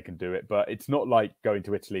think they can do it, but it's not like going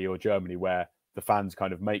to Italy or Germany where the fans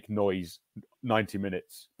kind of make noise 90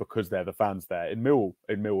 minutes because they're the fans there. In Millwall,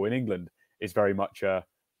 in England, it's very much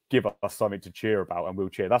give us something to cheer about and we'll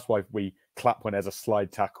cheer. That's why we clap when there's a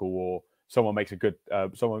slide tackle or someone makes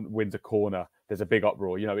someone wins a corner. There's a big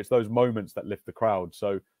uproar. It's those moments that lift the crowd.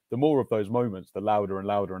 So the more of those moments, the louder and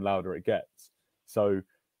louder and louder it gets. So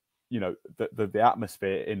the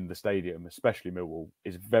atmosphere in the stadium, especially Millwall,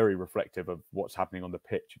 is very reflective of what's happening on the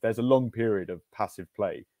pitch. If there's a long period of passive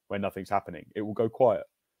play where nothing's happening, it will go quiet.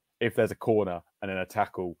 If there's a corner and then a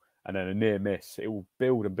tackle and then a near miss, it will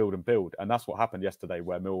build and build and build. And that's what happened yesterday,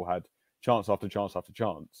 where Millwall had chance after chance after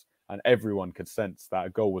chance, and everyone could sense that a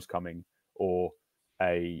goal was coming or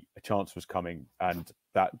a chance was coming, and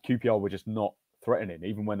that QPR were just not threatening.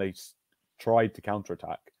 Even when they tried to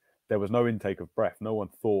counterattack, there was no intake of breath. No one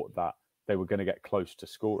thought that they were going to get close to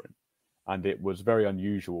scoring. And it was very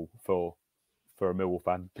unusual for a Millwall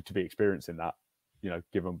fan to be experiencing that,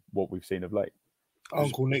 given what we've seen of late.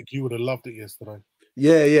 Uncle Nick, you would have loved it yesterday.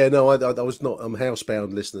 Yeah. No, I was not. I'm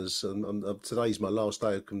housebound, listeners. And today's my last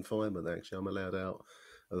day of confinement, actually. I'm allowed out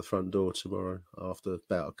at the front door tomorrow after a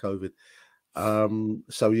bout of COVID.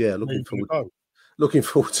 So, yeah, looking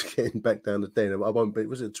forward to getting back down to Den. I won't be.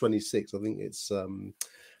 Was it 26? I think it's...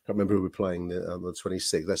 I can't remember who we're playing on the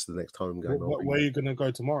 26th. That's the next home game. Where are you going to go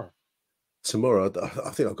tomorrow? Tomorrow, I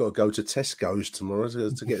think I've got to go to Tesco's tomorrow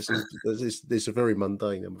to get some. It's a very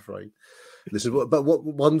mundane, I'm afraid. Listen, but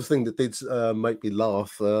one thing that did make me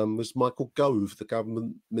laugh was Michael Gove, the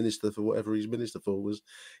government minister for whatever he's minister for, was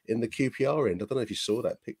in the QPR end. I don't know if you saw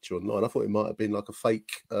that picture or not. I thought it might have been like a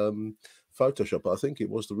fake Photoshop, but I think it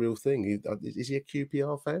was the real thing. Is he a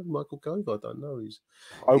QPR fan, Michael Gove? I don't know.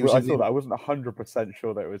 I saw that. I wasn't 100%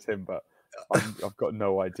 sure that it was him, but I've got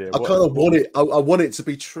no idea. I kind of want it. I want it to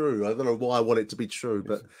be true. I don't know why I want it to be true,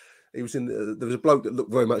 but he was in. There was a bloke that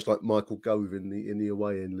looked very much like Michael Gove in the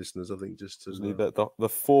away end. Listeners, I think just the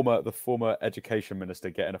former education minister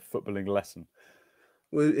getting a footballing lesson.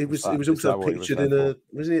 Well, it was also pictured in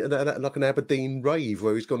like an Aberdeen rave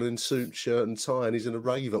where he's gone in suit, shirt, and tie, and he's in a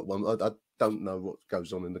rave at one. don't know what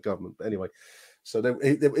goes on in the government. But anyway, so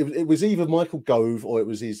it was either Michael Gove or it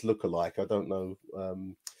was his lookalike. I don't know.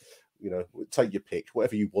 Take your pick.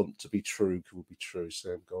 Whatever you want to be true will be true.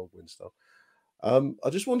 Sam Goldwyn stuff. I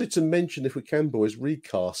just wanted to mention, if we can, boys,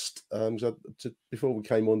 recast. Before we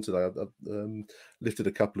came on today, I lifted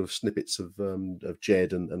a couple of snippets of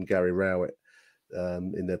Jed and Gary Rowett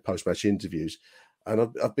in their post-match interviews, and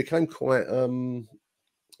I've become quite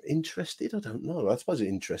interested. I don't know. I suppose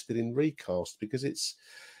interested in recast because it's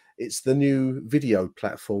the new video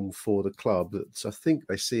platform for the club. So I think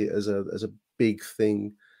they see it as a big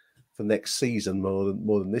thing for next season more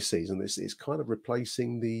than this season. It's kind of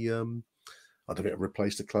replacing the. I don't think it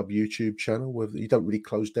replaced the club YouTube channel, where you don't really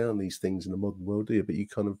close down these things in the modern world, do you? But you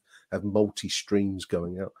kind of have multi-streams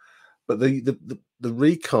going out. But the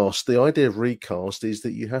recast, the idea of recast is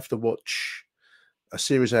that you have to watch a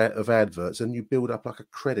series of adverts and you build up like a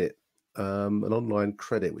credit, an online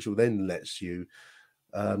credit, which will then lets you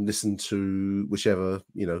listen to whichever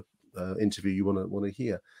interview you want to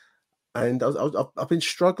hear. And I've been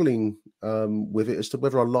struggling with it as to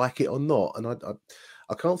whether I like it or not, and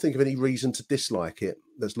I can't think of any reason to dislike it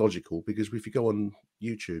that's logical, because if you go on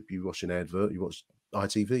YouTube, you watch an advert, you watch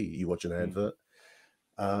ITV, you watch an advert.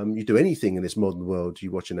 You do anything in this modern world,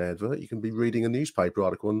 you watch an advert. You can be reading a newspaper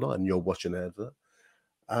article online and you'll watch an advert.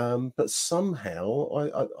 But somehow,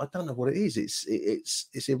 I don't know what it is.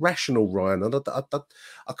 It's irrational, Ryan. And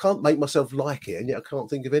I can't make myself like it, and yet I can't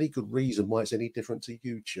think of any good reason why it's any different to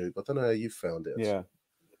YouTube. I don't know how you found it.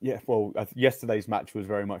 Yeah, well, yesterday's match was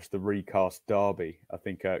very much the recast derby. I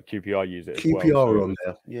think QPR use it as well. QPR So on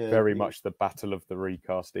there, very much the battle of the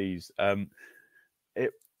recastees. I'm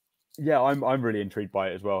really intrigued by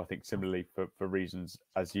it as well. I think similarly for reasons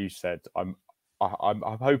as you said. I'm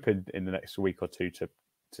hoping in the next week or two to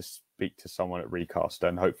speak to someone at Recast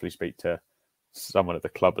and hopefully speak to someone at the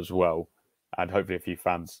club as well, and hopefully a few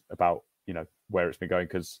fans about where it's been going,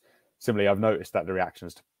 because similarly I've noticed that the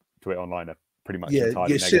reactions to it online are pretty much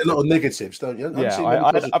entirely negative. You see a lot of negatives, don't you?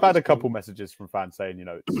 I've had a couple messages from fans saying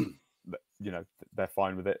they're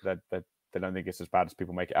fine with it, they don't think it's as bad as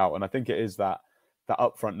people make it out, and I think it is that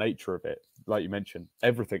upfront nature of it. Like you mentioned,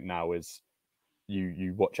 everything now is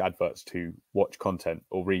you watch adverts to watch content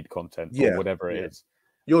or read content or whatever it is.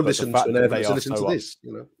 You're listening to an advert to listen to this,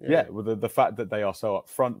 Well, the fact that they are so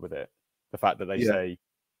upfront with it, the fact that they say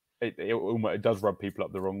it does rub people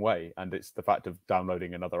up the wrong way, and it's the fact of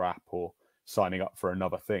downloading another app or signing up for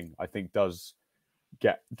another thing, I think does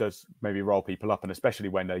maybe roll people up, and especially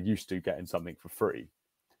when they're used to getting something for free.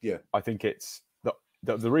 Yeah, I think it's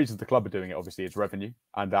the reasons the club are doing it obviously is revenue,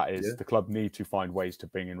 and that is the club need to find ways to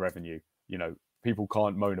bring in revenue. People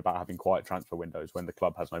can't moan about having quiet transfer windows when the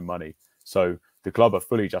club has no money. So the club are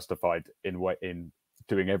fully justified in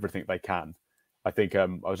doing everything they can. I think I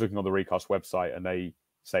was looking on the Recast website, and they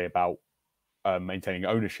say about maintaining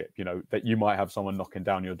ownership. That you might have someone knocking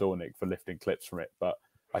down your door, Nick, for lifting clips from it, but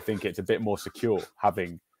I think it's a bit more secure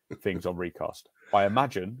having things on Recast. I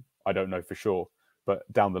imagine, I don't know for sure,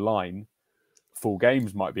 but down the line, full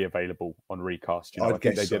games might be available on Recast. I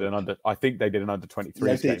think they did an under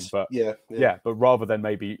 23s game, but but rather than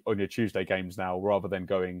maybe on your Tuesday games now, rather than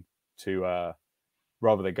going to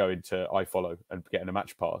iFollow and getting a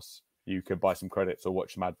match pass, you could buy some credits or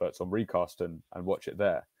watch some adverts on Recast and watch it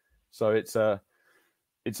there. So it's a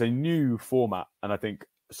new format, and I think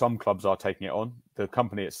some clubs are taking it on. The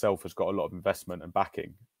company itself has got a lot of investment and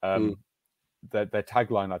backing. Their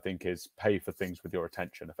tagline, I think, is "Pay for things with your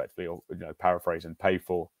attention," effectively, or paraphrasing, "Pay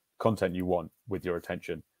for content you want with your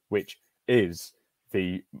attention," which is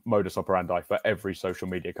the modus operandi for every social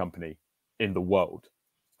media company in the world.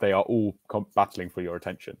 They are all battling for your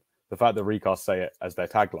attention. The fact that Recast say it as their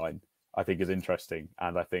tagline, I think, is interesting,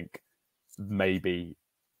 and I think maybe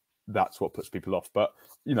that's what puts people off. But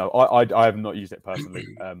I have not used it personally,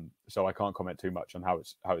 so I can't comment too much on how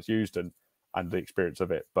it's used and the experience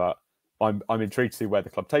of it. But I'm intrigued to see where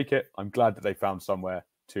the club take it. I'm glad that they found somewhere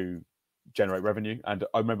to generate revenue. And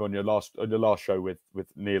I remember on your last show with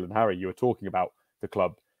Neil and Harry, you were talking about the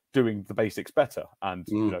club doing the basics better and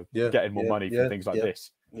getting more money for things like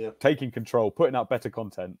this. Yeah. Taking control, putting out better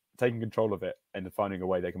content, taking control of it, and finding a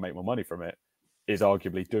way they can make more money from it is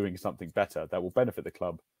arguably doing something better that will benefit the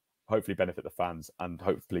club, hopefully benefit the fans, and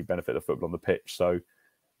hopefully benefit the football on the pitch. So,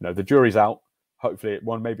 the jury's out. Hopefully,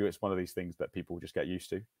 maybe it's one of these things that people just get used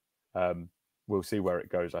to. We'll see where it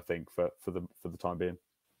goes. I think for the time being,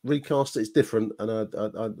 Recast it's different, and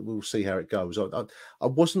I we'll see how it goes. I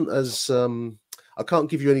wasn't as I can't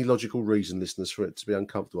give you any logical reason, listeners, for it to be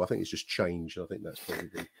uncomfortable. I think it's just change. I think that's probably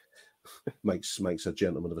makes a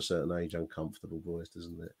gentleman of a certain age uncomfortable, boys,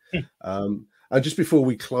 doesn't it? And just before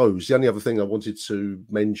we close, the only other thing I wanted to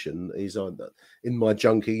mention is in my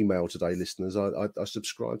junk email today, listeners, I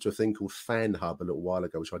subscribed to a thing called Fan Hub a little while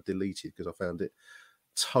ago, which I deleted because I found it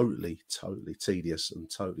totally tedious and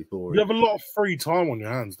totally boring. You have a lot of free time on your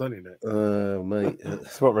hands, don't you, Nick? Mate.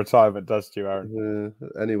 That's what retirement does to you, Aaron.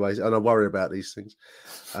 Anyways, and I worry about these things.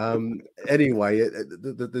 Anyway,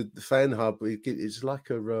 the Fan Hub, it's like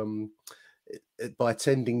by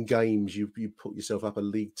attending games, you put yourself up a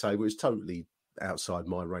league table. It's totally outside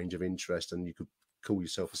my range of interest, and you could call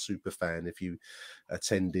yourself a super fan if you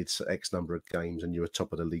attended X number of games and you were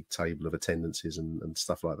top of the league table of attendances and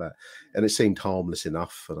stuff like that. And it seemed harmless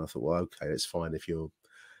enough, and I thought, well, okay, it's fine if you're,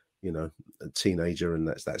 a teenager, and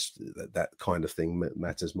that kind of thing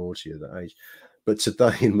matters more to you at that age. But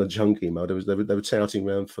today in my junk email, they were touting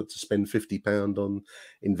around to spend £50 on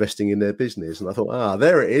investing in their business, and I thought,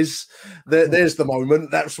 there it is. There's the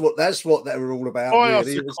moment. That's what they were all about.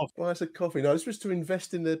 Really. I said coffee. No, this was to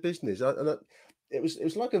invest in their business, it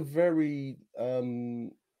was like a very. I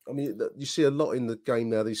mean, you see a lot in the game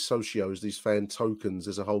now. These socios, these fan tokens.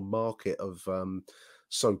 There's a whole market of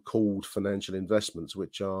so-called financial investments,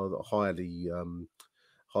 which are highly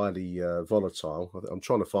volatile. I'm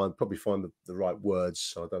trying to find the right words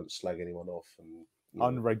so I don't slag anyone off. And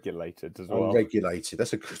unregulated as well. Unregulated.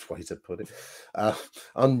 That's a good way to put it.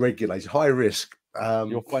 Unregulated, high risk.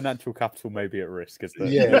 Your financial capital may be at risk, is the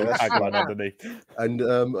tagline underneath. And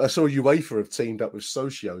I saw UEFA have teamed up with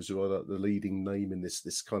socios, who are the leading name in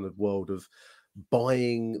this kind of world of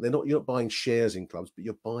buying. You're not buying shares in clubs, but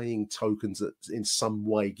you're buying tokens that in some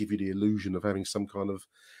way give you the illusion of having some kind of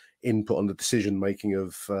input on the decision making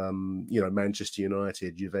of Manchester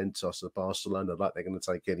United, Juventus, or Barcelona, like they're going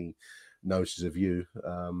to take any notice of you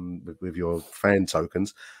with your fan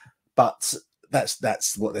tokens. But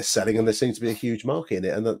that's what they're selling, and there seems to be a huge market in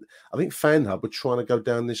it. And I think Fan Hub were trying to go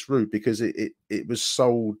down this route because it was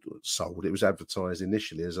sold. It was advertised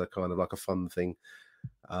initially as a kind of like a fun thing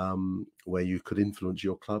where you could influence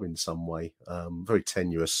your club in some way. Very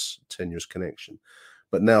tenuous connection.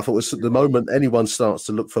 But now I thought the moment anyone starts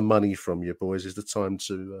to look for money from you, boys, is the time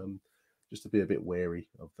to just to be a bit wary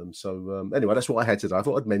of them. So anyway, that's what I had today. I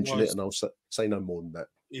thought I'd mention it, and I'll say no more than that.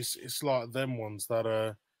 It's like them ones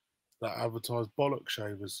that advertise bollock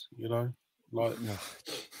shavers, like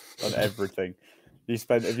on everything.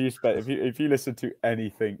 If you listen to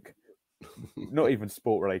anything, not even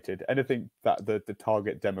sport related, anything that the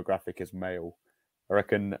target demographic is male, I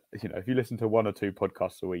reckon, if you listen to 1 or 2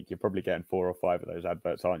 podcasts a week, you're probably getting 4 or 5 of those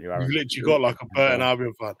adverts, aren't you, Aaron? You've literally got like a Burton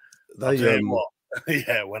Albion fan. I'll tell you what.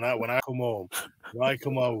 Yeah, when I come home,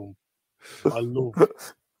 I love it.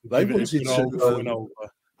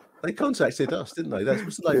 They contacted us, didn't they? That's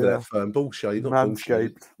what's the name of that firm? Bullshave, not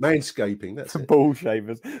Manscaped. Manscaping, that's it. Ball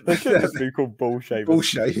shavers. They should just be called ball shavers. Ball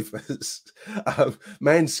shavers.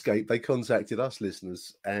 Manscaped, they contacted us,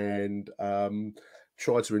 listeners, and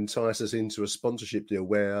tried to entice us into a sponsorship deal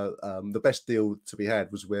where the best deal to be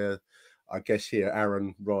had was where I guess here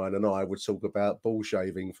Aaron, Ryan and I would talk about ball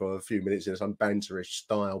shaving for a few minutes in some banterish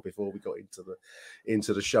style before we got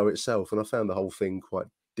into the show itself. And I found the whole thing quite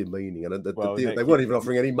demeaning, and the deal, they weren't even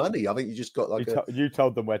offering any money. I think you just got like you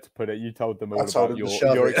told them where to put it. You told them all about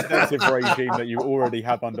your extensive regime that you already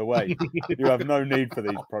have underway. You have no need for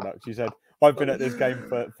these products. You said, I've been at this game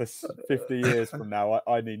for 50 years from now.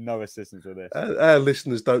 I need no assistance with this. Our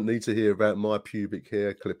listeners don't need to hear about my pubic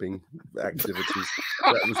hair clipping activities.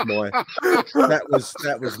 That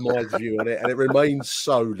was my view on it, and it remains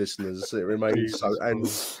so, listeners. It remains so, and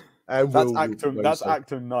that's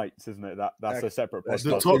Achtung Nights, isn't it? That's a separate podcast.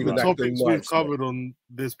 The topics we've covered on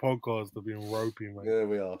this podcast have been ropey, mate. Yeah,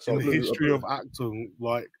 we are. So in the history of Achtung,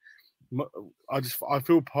 like, I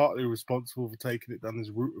feel partly responsible for taking it down this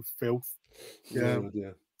route of filth. Yeah.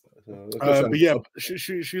 But yeah,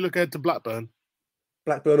 should we look ahead to Blackburn?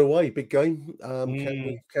 Blackburn away, big game.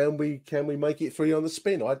 Can we make it 3 on the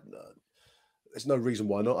spin? There's no reason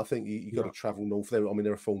why not. I think you got to travel north.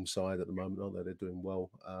 They're a form side at the moment, aren't they? They're doing well,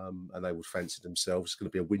 and they would fancy themselves. It's going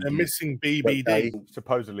to be a windy. They're missing BBD.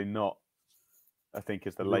 Supposedly not. I think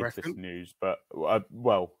is the latest news, but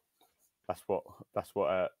that's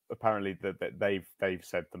what apparently they've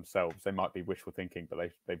said themselves. They might be wishful thinking, but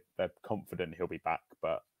they're confident he'll be back,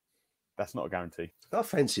 but that's not a guarantee. I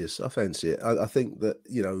fancy it. I think that,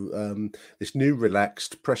 this new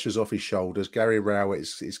relaxed, pressure's off his shoulders. Gary Rowett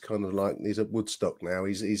is kind of like, he's at Woodstock now.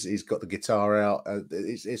 He's got the guitar out.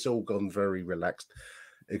 It's all gone very relaxed.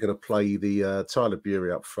 They're going to play the Tyler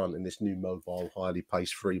Bury up front in this new mobile, highly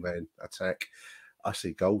paced 3-man attack. I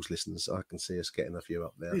see goals, listeners. I can see us getting a few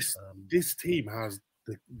up there. This team has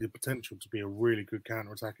the potential to be a really good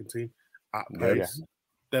counter-attacking team at Yeah. pace.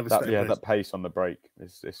 Devastating pace. That pace on the break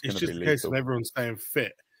it's going to be lethal. It's just a case of everyone staying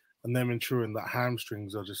fit and them ensuring that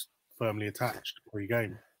hamstrings are just firmly attached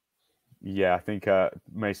pre-game. Yeah, I think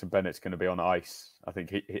Mason Bennett's going to be on ice. I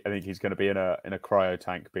think he's going to be in a cryo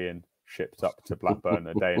tank being shipped up to Blackburn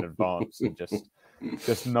a day in advance, and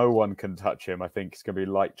just no one can touch him. I think it's going to be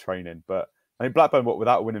light training. But I think Blackburn,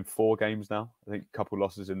 without winning 4 games now, I think a couple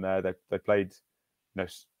losses in there. They played,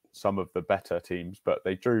 some of the better teams, but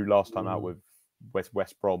they drew last time out with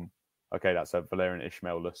West Brom. Okay, that's a Valerian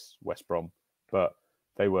Ishmael-less West Brom, but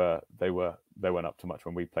they weren't up to much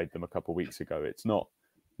when we played them a couple of weeks ago. It's not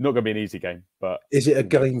going to be an easy game, but is it a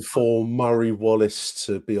game for Murray Wallace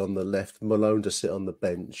to be on the left, Malone to sit on the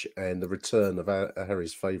bench, and the return of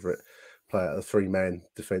Harry's favourite player, the 3-man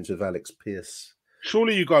defence with Alex Pearce?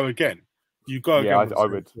 Surely you go again. You go again. I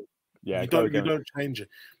would. Yeah, you don't change it.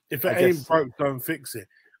 If it ain't broke, don't fix it.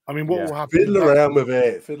 I mean, what will happen? Fiddle around with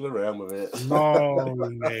it. No,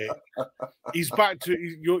 mate. He's back to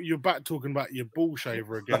you're back talking about your ball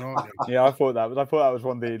shaver again, aren't you? Yeah, I thought that was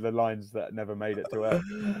one of the lines that never made it to air.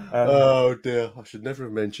 Oh dear, I should never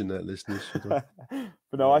have mentioned that, listeners. But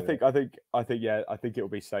no, I think it will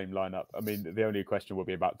be same lineup. I mean, the only question will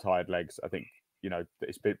be about tired legs. I think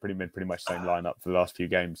it's been pretty much same lineup for the last few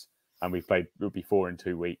games, and it'll be 4 in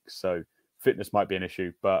 2 weeks, so fitness might be an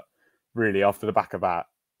issue. But really, after the back of that,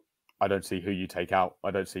 I don't see who you take out. I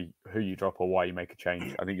don't see who you drop or why you make a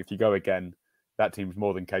change. I think if you go again, that team's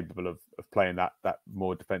more than capable of playing that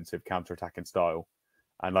more defensive counter-attacking style.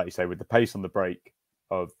 And like you say, with the pace on the break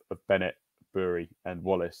of Bennett, Bury and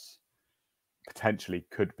Wallace, potentially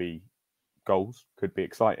could be goals, could be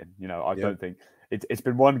exciting. I don't think it's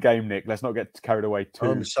been one game, Nick. Let's not get carried away too.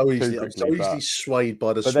 I'm so easily swayed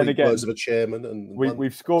by the sweet words of a chairman. And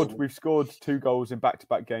we've scored 2 goals in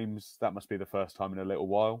back-to-back games. That must be the first time in a little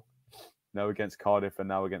while. Against Cardiff and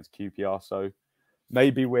now against QPR. So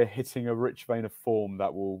maybe we're hitting a rich vein of form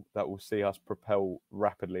that will see us propel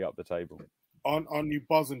rapidly up the table. Aren't you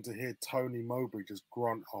buzzing to hear Tony Mowbray just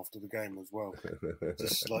grunt after the game as well?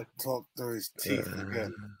 Just like talk through his teeth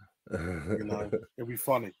again. It'll be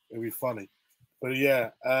funny. But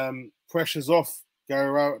yeah, pressure's off. Gary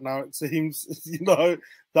Rowett now, it seems. That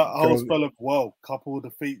whole spell of couple of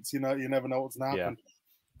defeats. You never know what's going to happen.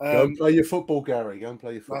 Yeah. Go and play your football, Gary. Go and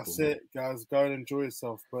play your football. That's it, guys. Go and enjoy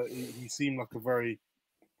yourself. But he seemed like a very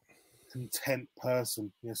content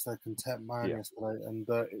person. Yes, a content man yesterday, and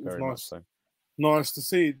it was very nice. Nice to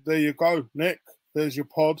see. There you go, Nick. There's your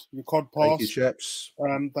cod pass. Thank you, chaps.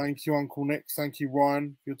 Thank you, Uncle Nick. Thank you,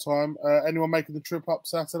 Ryan, for your time. Anyone making the trip up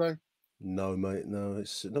Saturday? No, mate. No,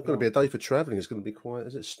 it's not going to be a day for travelling. It's going to be quiet.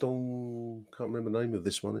 Is it Storm? Can't remember the name of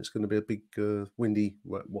this one. It's going to be a big, windy,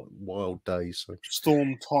 wild day. So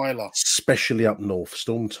Storm Tyler, especially up north.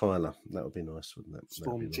 Storm Tyler. That would be nice, wouldn't it?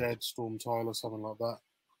 Storm Jed, nice. Storm Tyler, something like that.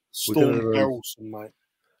 Storm Harrelson, mate.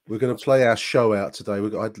 We're going to play our show out today.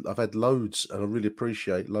 I've had loads, and I really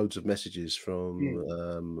appreciate loads of messages from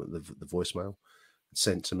the voicemail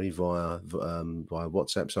sent to me via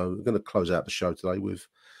WhatsApp. So we're going to close out the show today with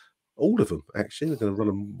all of them. Actually, we're going to run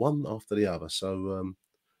them one after the other. So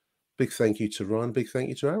big thank you to Ryan. Big thank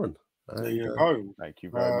you to Aaron. There you go. Thank you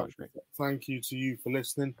very much, Nick. Thank you to you for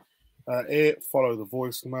listening. Follow the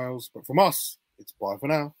voicemails. But from us, it's bye for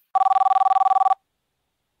now.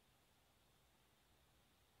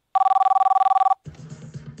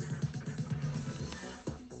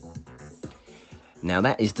 Now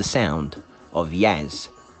that is the sound of Yaz.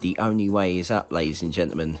 The only way is up, ladies and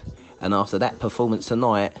gentlemen. And after that performance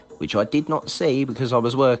tonight, which I did not see because I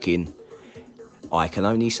was working, I can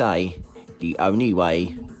only say the only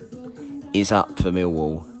way is up for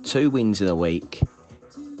Millwall. 2 wins in a week,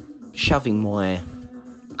 shoving my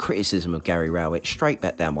criticism of Gary Rowett straight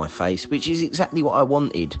back down my face, which is exactly what I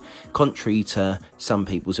wanted. Contrary to some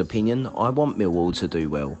people's opinion, I want Millwall to do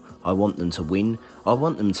well. I want them to win. I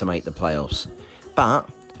want them to make the playoffs. But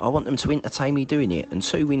I want them to entertain me doing it. And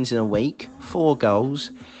 2 wins in a week, 4 goals.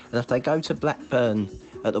 And if they go to Blackburn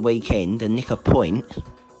at the weekend and nick a point,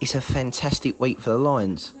 it's a fantastic week for the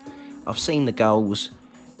Lions. I've seen the goals.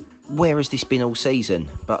 Where has this been all season?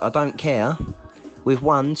 But I don't care. We've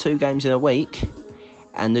won 2 games in a week.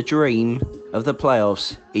 And the dream of the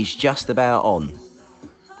playoffs is just about on.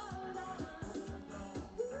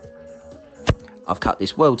 I've cut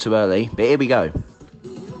this well too early, but here we go.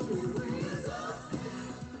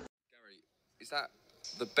 Is that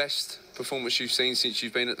the best performance you've seen since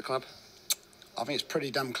you've been at the club? I think it's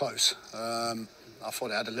pretty damn close. I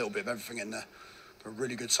thought it had a little bit of everything in there. A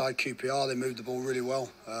really good side, QPR, they moved the ball really well.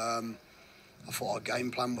 I thought our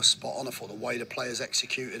game plan was spot on. I thought the way the players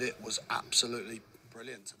executed it was absolutely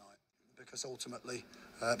brilliant tonight, because ultimately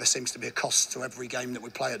there seems to be a cost to every game that we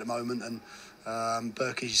play at the moment, and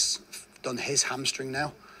Berkey's done his hamstring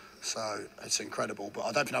now, so it's incredible. But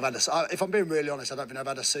I don't think I've had if I'm being really honest, I don't think I've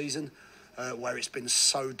had a season where it's been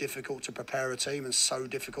so difficult to prepare a team and so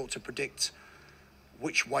difficult to predict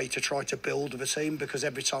which way to try to build of a team, because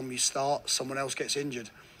every time you start, someone else gets injured.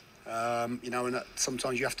 And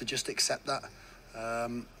sometimes you have to just accept that.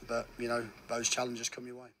 But those challenges come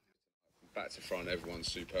your way. Back to front, everyone's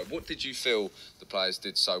superb. What did you feel the players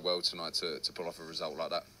did so well tonight to pull off a result like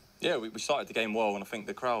that? Yeah, we started the game well, and I think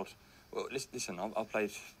the crowd... Well, listen, I've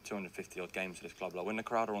played 250-odd games for this club. Like, when the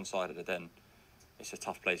crowd are on side at the Den, it's a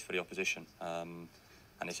tough place for the opposition. And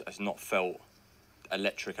it's not felt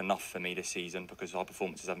electric enough for me this season, because our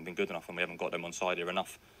performances haven't been good enough and we haven't got them on side here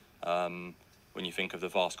enough. When you think of the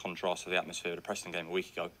vast contrast of the atmosphere of the Preston game a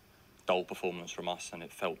week ago, dull performance from us, and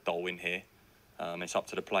it felt dull in here. It's up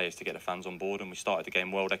to the players to get the fans on board, and we started the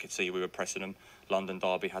game well. They could see we were pressing them. London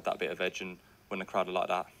Derby had that bit of edge, and when the crowd are like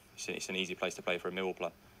that, it's an easy place to play for a Millwall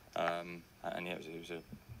player. It was a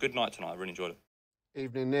good night tonight. I really enjoyed it.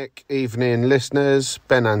 Evening, Nick. Evening, listeners.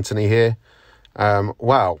 Ben Anthony here.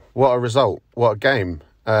 Wow, what a result. What a game.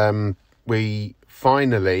 We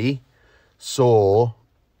finally saw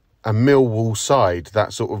a Millwall side,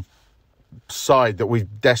 that sort of side that we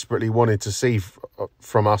desperately wanted to see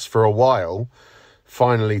from us for a while,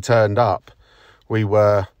 finally turned up. We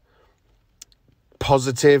were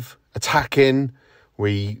positive, attacking.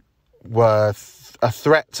 We were a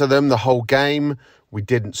threat to them the whole game. We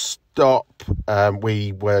didn't stop.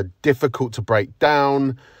 We were difficult to break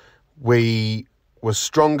down. We were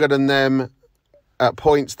stronger than them. At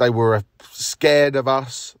points, they were scared of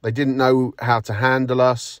us. They didn't know how to handle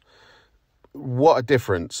us. What a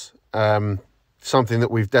difference. Something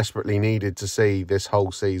that we've desperately needed to see this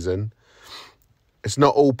whole season. It's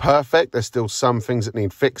not all perfect. There's still some things that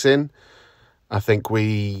need fixing. I think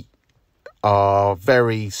we are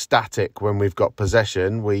very static when we've got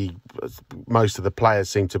possession. Most of the players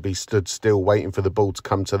seem to be stood still waiting for the ball to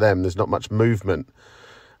come to them. There's not much movement.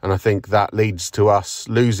 And I think that leads to us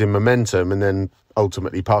losing momentum and then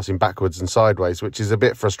ultimately passing backwards and sideways, which is a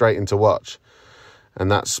bit frustrating to watch. And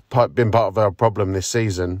that's been part of our problem this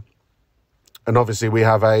season. And obviously we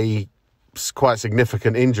have a quite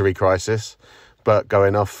significant injury crisis, but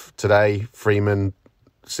going off today, Freeman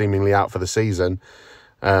seemingly out for the season.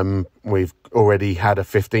 We've already had a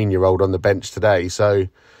 15-year-old on the bench today, so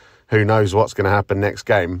who knows what's going to happen next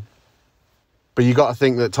game. But you got to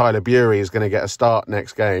think that Tyler Bury is going to get a start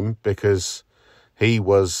next game, because he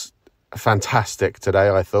was fantastic today,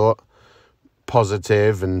 I thought.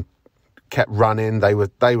 Positive and kept running. They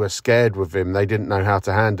were scared with him. They didn't know how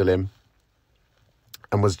to handle him.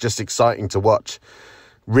 And was just exciting to watch.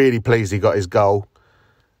 Really pleased he got his goal.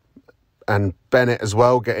 And Bennett as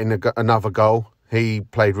well, getting another goal. He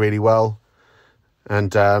played really well.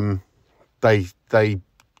 And they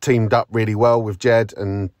teamed up really well with Jed,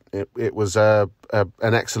 and it was an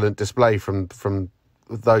excellent display from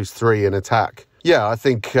those three in attack. Yeah, I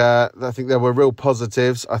think there were real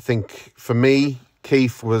positives. I think for me,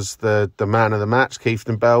 Keith was the man of the match, Keith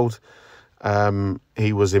Beld.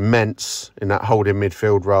 He was immense in that holding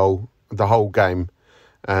midfield role the whole game.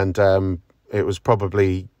 And it was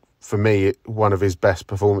probably, for me, one of his best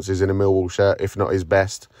performances in a Millwall shirt, if not his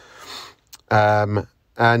best. And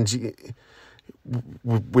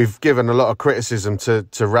we've given a lot of criticism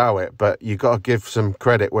to Rowett, but you've got to give some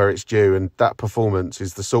credit where it's due, and that performance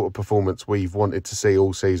is the sort of performance we've wanted to see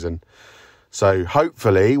all season. So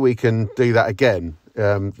hopefully we can do that again.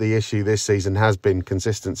 The issue this season has been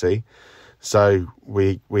consistency, so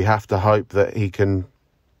we have to hope that he can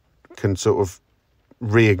sort of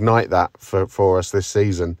reignite that for us this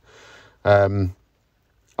season. I'm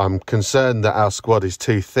concerned that our squad is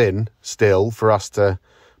too thin still for us to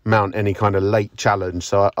mount any kind of late challenge.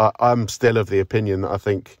 So I'm still of the opinion that I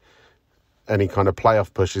think any kind of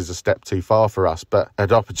playoff push is a step too far for us. But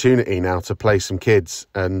an opportunity now to play some kids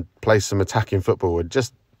and play some attacking football, and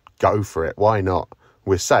just go for it. Why not?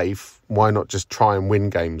 We're safe. Why not just try and win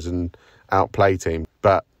games and outplay teams?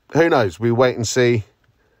 But who knows? We wait and see.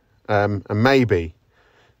 And maybe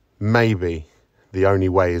the only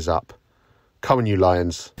way is up. Come on, you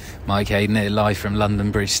Lions. Mike Hayden here, live from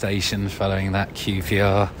London Bridge Station following that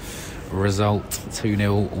QPR result,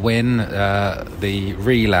 2-0 win. The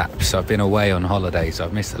relapse, I've been away on holiday, so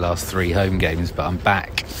I've missed the last 3 home games, but I'm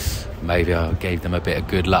back. Maybe I gave them a bit of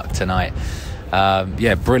good luck tonight.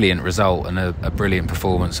 Brilliant result and a brilliant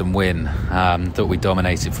performance and win. Thought we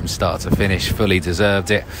dominated from start to finish, fully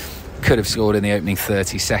deserved it. could have scored in the opening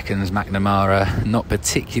 30 seconds. McNamara not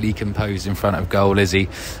particularly composed in front of goal, is he?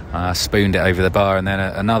 Spooned it over the bar, and then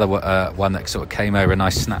another one that sort of came over, a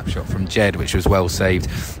nice snapshot from Jed, which was well saved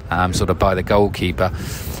sort of by the goalkeeper.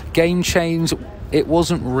 Game change. It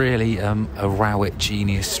wasn't really a Rowett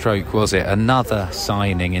genius stroke, was it? Another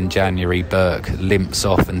signing in January. Burke limps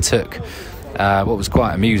off and took. What was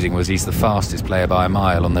quite amusing was he's the fastest player by a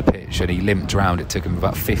mile on the pitch, and he limped round. It took him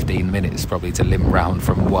about 15 minutes probably to limp round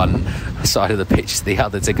from one side of the pitch to the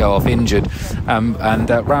other to go off injured. And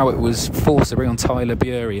Rowett was forced to bring on Tyler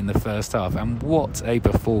Bury in the first half, and what a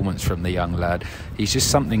performance from the young lad. He's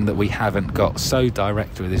just something that we haven't got. So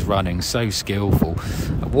direct with his running, so skillful.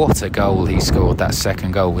 What a goal he scored. That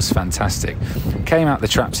second goal was fantastic. Came out the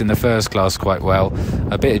traps in the first class quite well.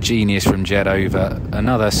 A bit of genius from Jed over.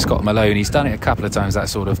 Another Scott Malone. He's done it a couple of times, that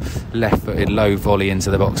sort of left-footed low volley into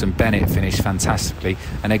the box, and Bennett finished fantastically.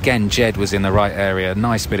 And again, Jed was in the right area.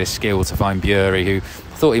 Nice bit of skill to find Bury, who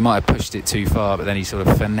thought he might have pushed it too far, but then he sort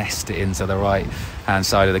of finessed it into the right hand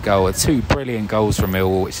side of the goal. Two brilliant goals from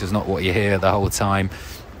Millwall, which is not what you hear the whole time.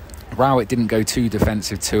 Rowett didn't go too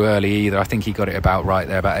defensive too early either. I think he got it about right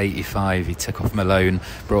there, about 85. He took off Malone,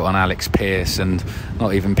 brought on Alex Pearce, and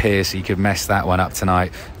not even Pearce, he could mess that one up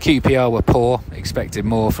tonight. QPR were poor, expected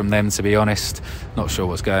more from them, to be honest. Not sure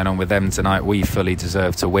what's going on with them tonight. We fully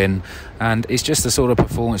deserve to win, and it's just the sort of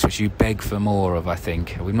performance which you beg for more of, I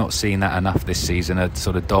think. We've not seen that enough this season, a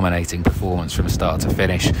sort of dominating performance from start to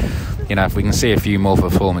finish. You know, if we can see a few more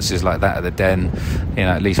performances like that at the Den, you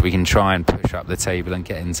know, at least we can try and push up the table and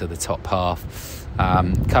get into the top half.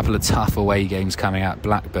 Couple of tough away games coming out.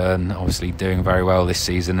 Blackburn obviously doing very well this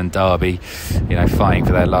season, and Derby, you know, fighting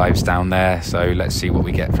for their lives down there, so let's see what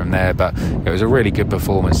we get from there. But it was a really good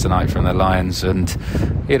performance tonight from the Lions, and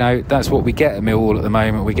you know, that's what we get at Millwall at the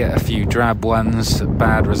moment. We get a few drab ones,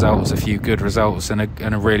 bad results, a few good results, and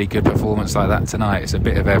a really good performance like that tonight. It's a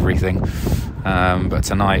bit of everything, but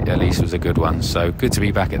tonight at least was a good one. So good to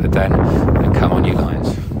be back at the Den, and come on you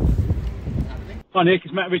Lions. Hi Nick,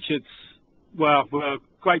 it's Matt Richards. Well,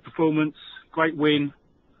 great performance, great win.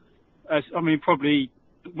 I mean, probably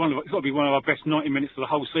it's got to be one of our best 90 minutes of the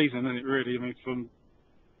whole season, isn't it? Really, I mean, from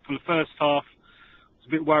the first half, I was a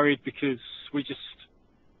bit worried because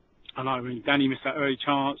I mean, Danny missed that early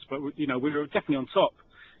chance, but you know, we were definitely on top.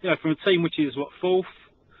 You know, from a team which is fourth.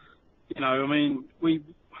 You know, I mean, we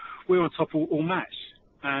were on top all match,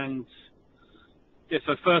 and yeah.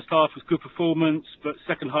 So first half was good performance, but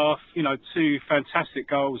second half, you know, two fantastic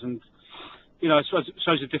goals, and you know, it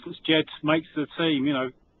shows the difference Jed makes to the team. You know,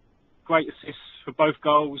 great assists for both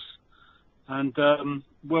goals, and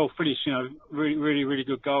well finished. You know, really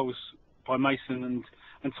good goals by Mason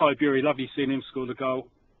and Ty Bury. Lovely seeing him score the goal.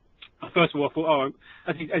 First of all, I thought,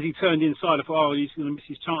 as he turned inside, I thought, he's going to miss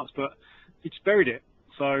his chance, but he just buried it.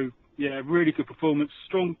 So yeah, really good performance.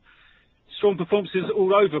 Strong performances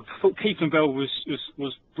all over. I thought Keithenbell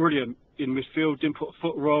was brilliant in midfield. Didn't put a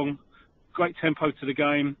foot wrong. Great tempo to the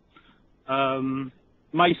game.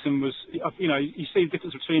 Mason was, you know, you see the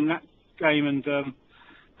difference between that game and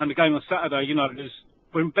the game on Saturday. You know,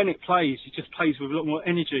 when Bennett plays, he just plays with a lot more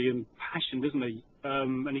energy and passion, doesn't he?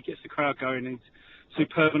 And he gets the crowd going, and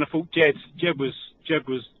superb. And I thought Jed was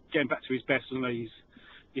getting back to his best, wasn't he?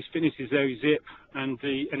 His fitness is there, his zip, and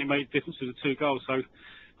he made a difference to the two goals. So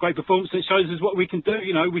great performance. It shows us what we can do.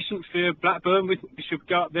 You know, we shouldn't fear Blackburn. We should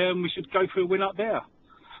go up there and we should go for a win up there.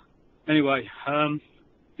 Anyway,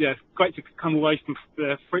 yeah, great to come away from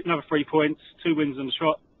another 3 points, 2 wins and a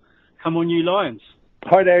trot. Come on, you Lions.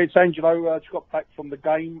 Hi there, it's Angelo. Just got back from the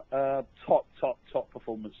game. Top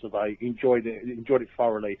performance today. Enjoyed it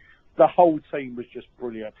thoroughly. The whole team was just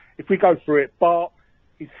brilliant. If we go through it, Bart,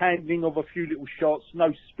 his handling of a few little shots,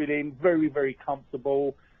 no spilling, very, very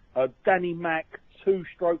comfortable. Danny Mack,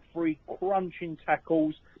 2-3 crunching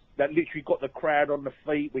tackles that literally got the crowd on the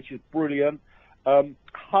feet, which is brilliant.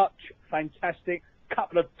 Hutch, fantastic.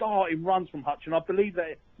 Couple of darting runs from Hutch, and I believe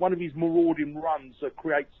that one of his marauding runs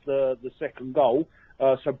creates the second goal.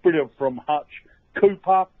 So brilliant from Hutch.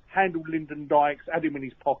 Cooper handled Lyndon Dykes, had him in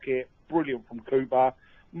his pocket. Brilliant from Cooper.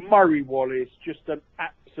 Murray Wallace, just an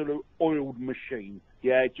absolute oiled machine.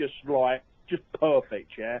 Yeah, just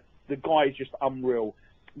perfect. Yeah, the guy is just unreal.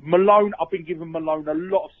 Malone, I've been giving Malone a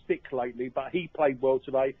lot of stick lately, but he played well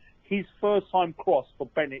today. His first time cross for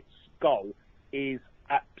Bennett's goal is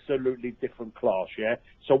absolutely different class, yeah?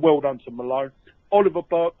 So well done to Malone. Oliver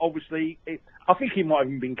Burke, obviously, I think he might have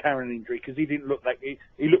even been carrying an injury because he didn't look like he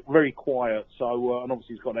looked very quiet. So, and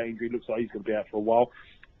obviously he's got that injury. Looks like he's going to be out for a while.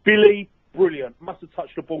 Billy, brilliant. Must have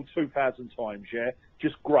touched the ball 2,000 times, yeah?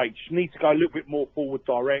 Just great. Just need to go a little bit more forward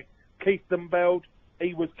direct. Keithenbell,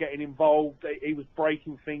 He was getting involved. He was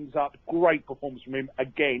breaking things up. Great performance from him.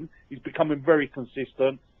 Again, he's becoming very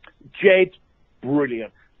consistent. Jed,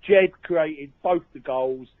 brilliant. Jed created both the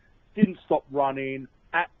goals, didn't stop running,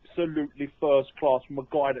 absolutely first class from a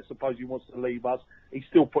guy that supposedly wants to leave us. He's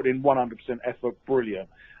still put in 100% effort, brilliant.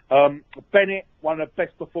 Bennett, one of the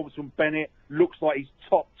best performances from Bennett, looks like he's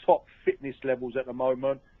top fitness levels at the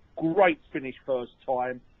moment. Great finish first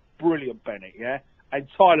time, brilliant Bennett, yeah? And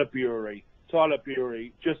Tyler Bury,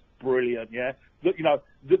 just brilliant, yeah? Look, you know,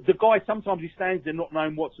 the guy, sometimes he stands there not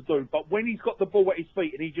knowing what to do, but when he's got the ball at his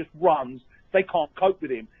feet and he just runs, they can't cope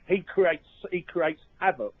with him. He creates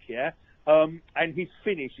havoc, yeah? And his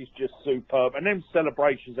finish is just superb. And them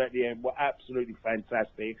celebrations at the end were absolutely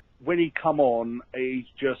fantastic. When he come on, he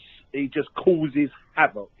just causes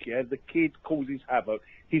havoc, yeah? The kid causes havoc.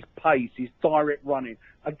 His pace, his direct running.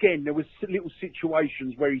 Again, there was little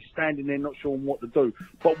situations where he's standing there not sure what to do.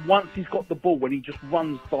 But once he's got the ball, when he just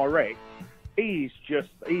runs direct, he's just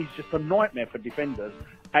a nightmare for defenders.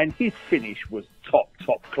 And his finish was top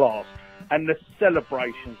class. And the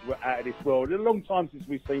celebrations were out of this world. It's a long time since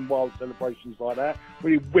we've seen wild celebrations like that.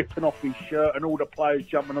 Really whipping off his shirt and all the players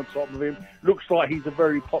jumping on top of him. Looks like he's a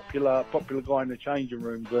very popular guy in the changing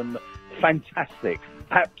rooms. And fantastic.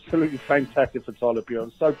 Absolutely fantastic for Tyler Bury.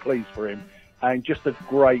 I'm so pleased for him. And just a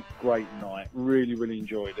great night. Really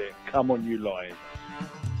enjoyed it. Come on, you Lions.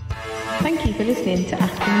 Thank you for listening to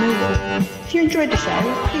Achtung Millwall. If you enjoyed the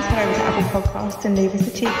show, please head over to Apple Podcasts and leave us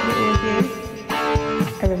a cheeky little review.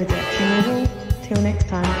 Arrivederci Millwall. Till next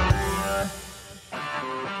time.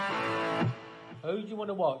 Who do you want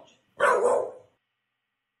to watch?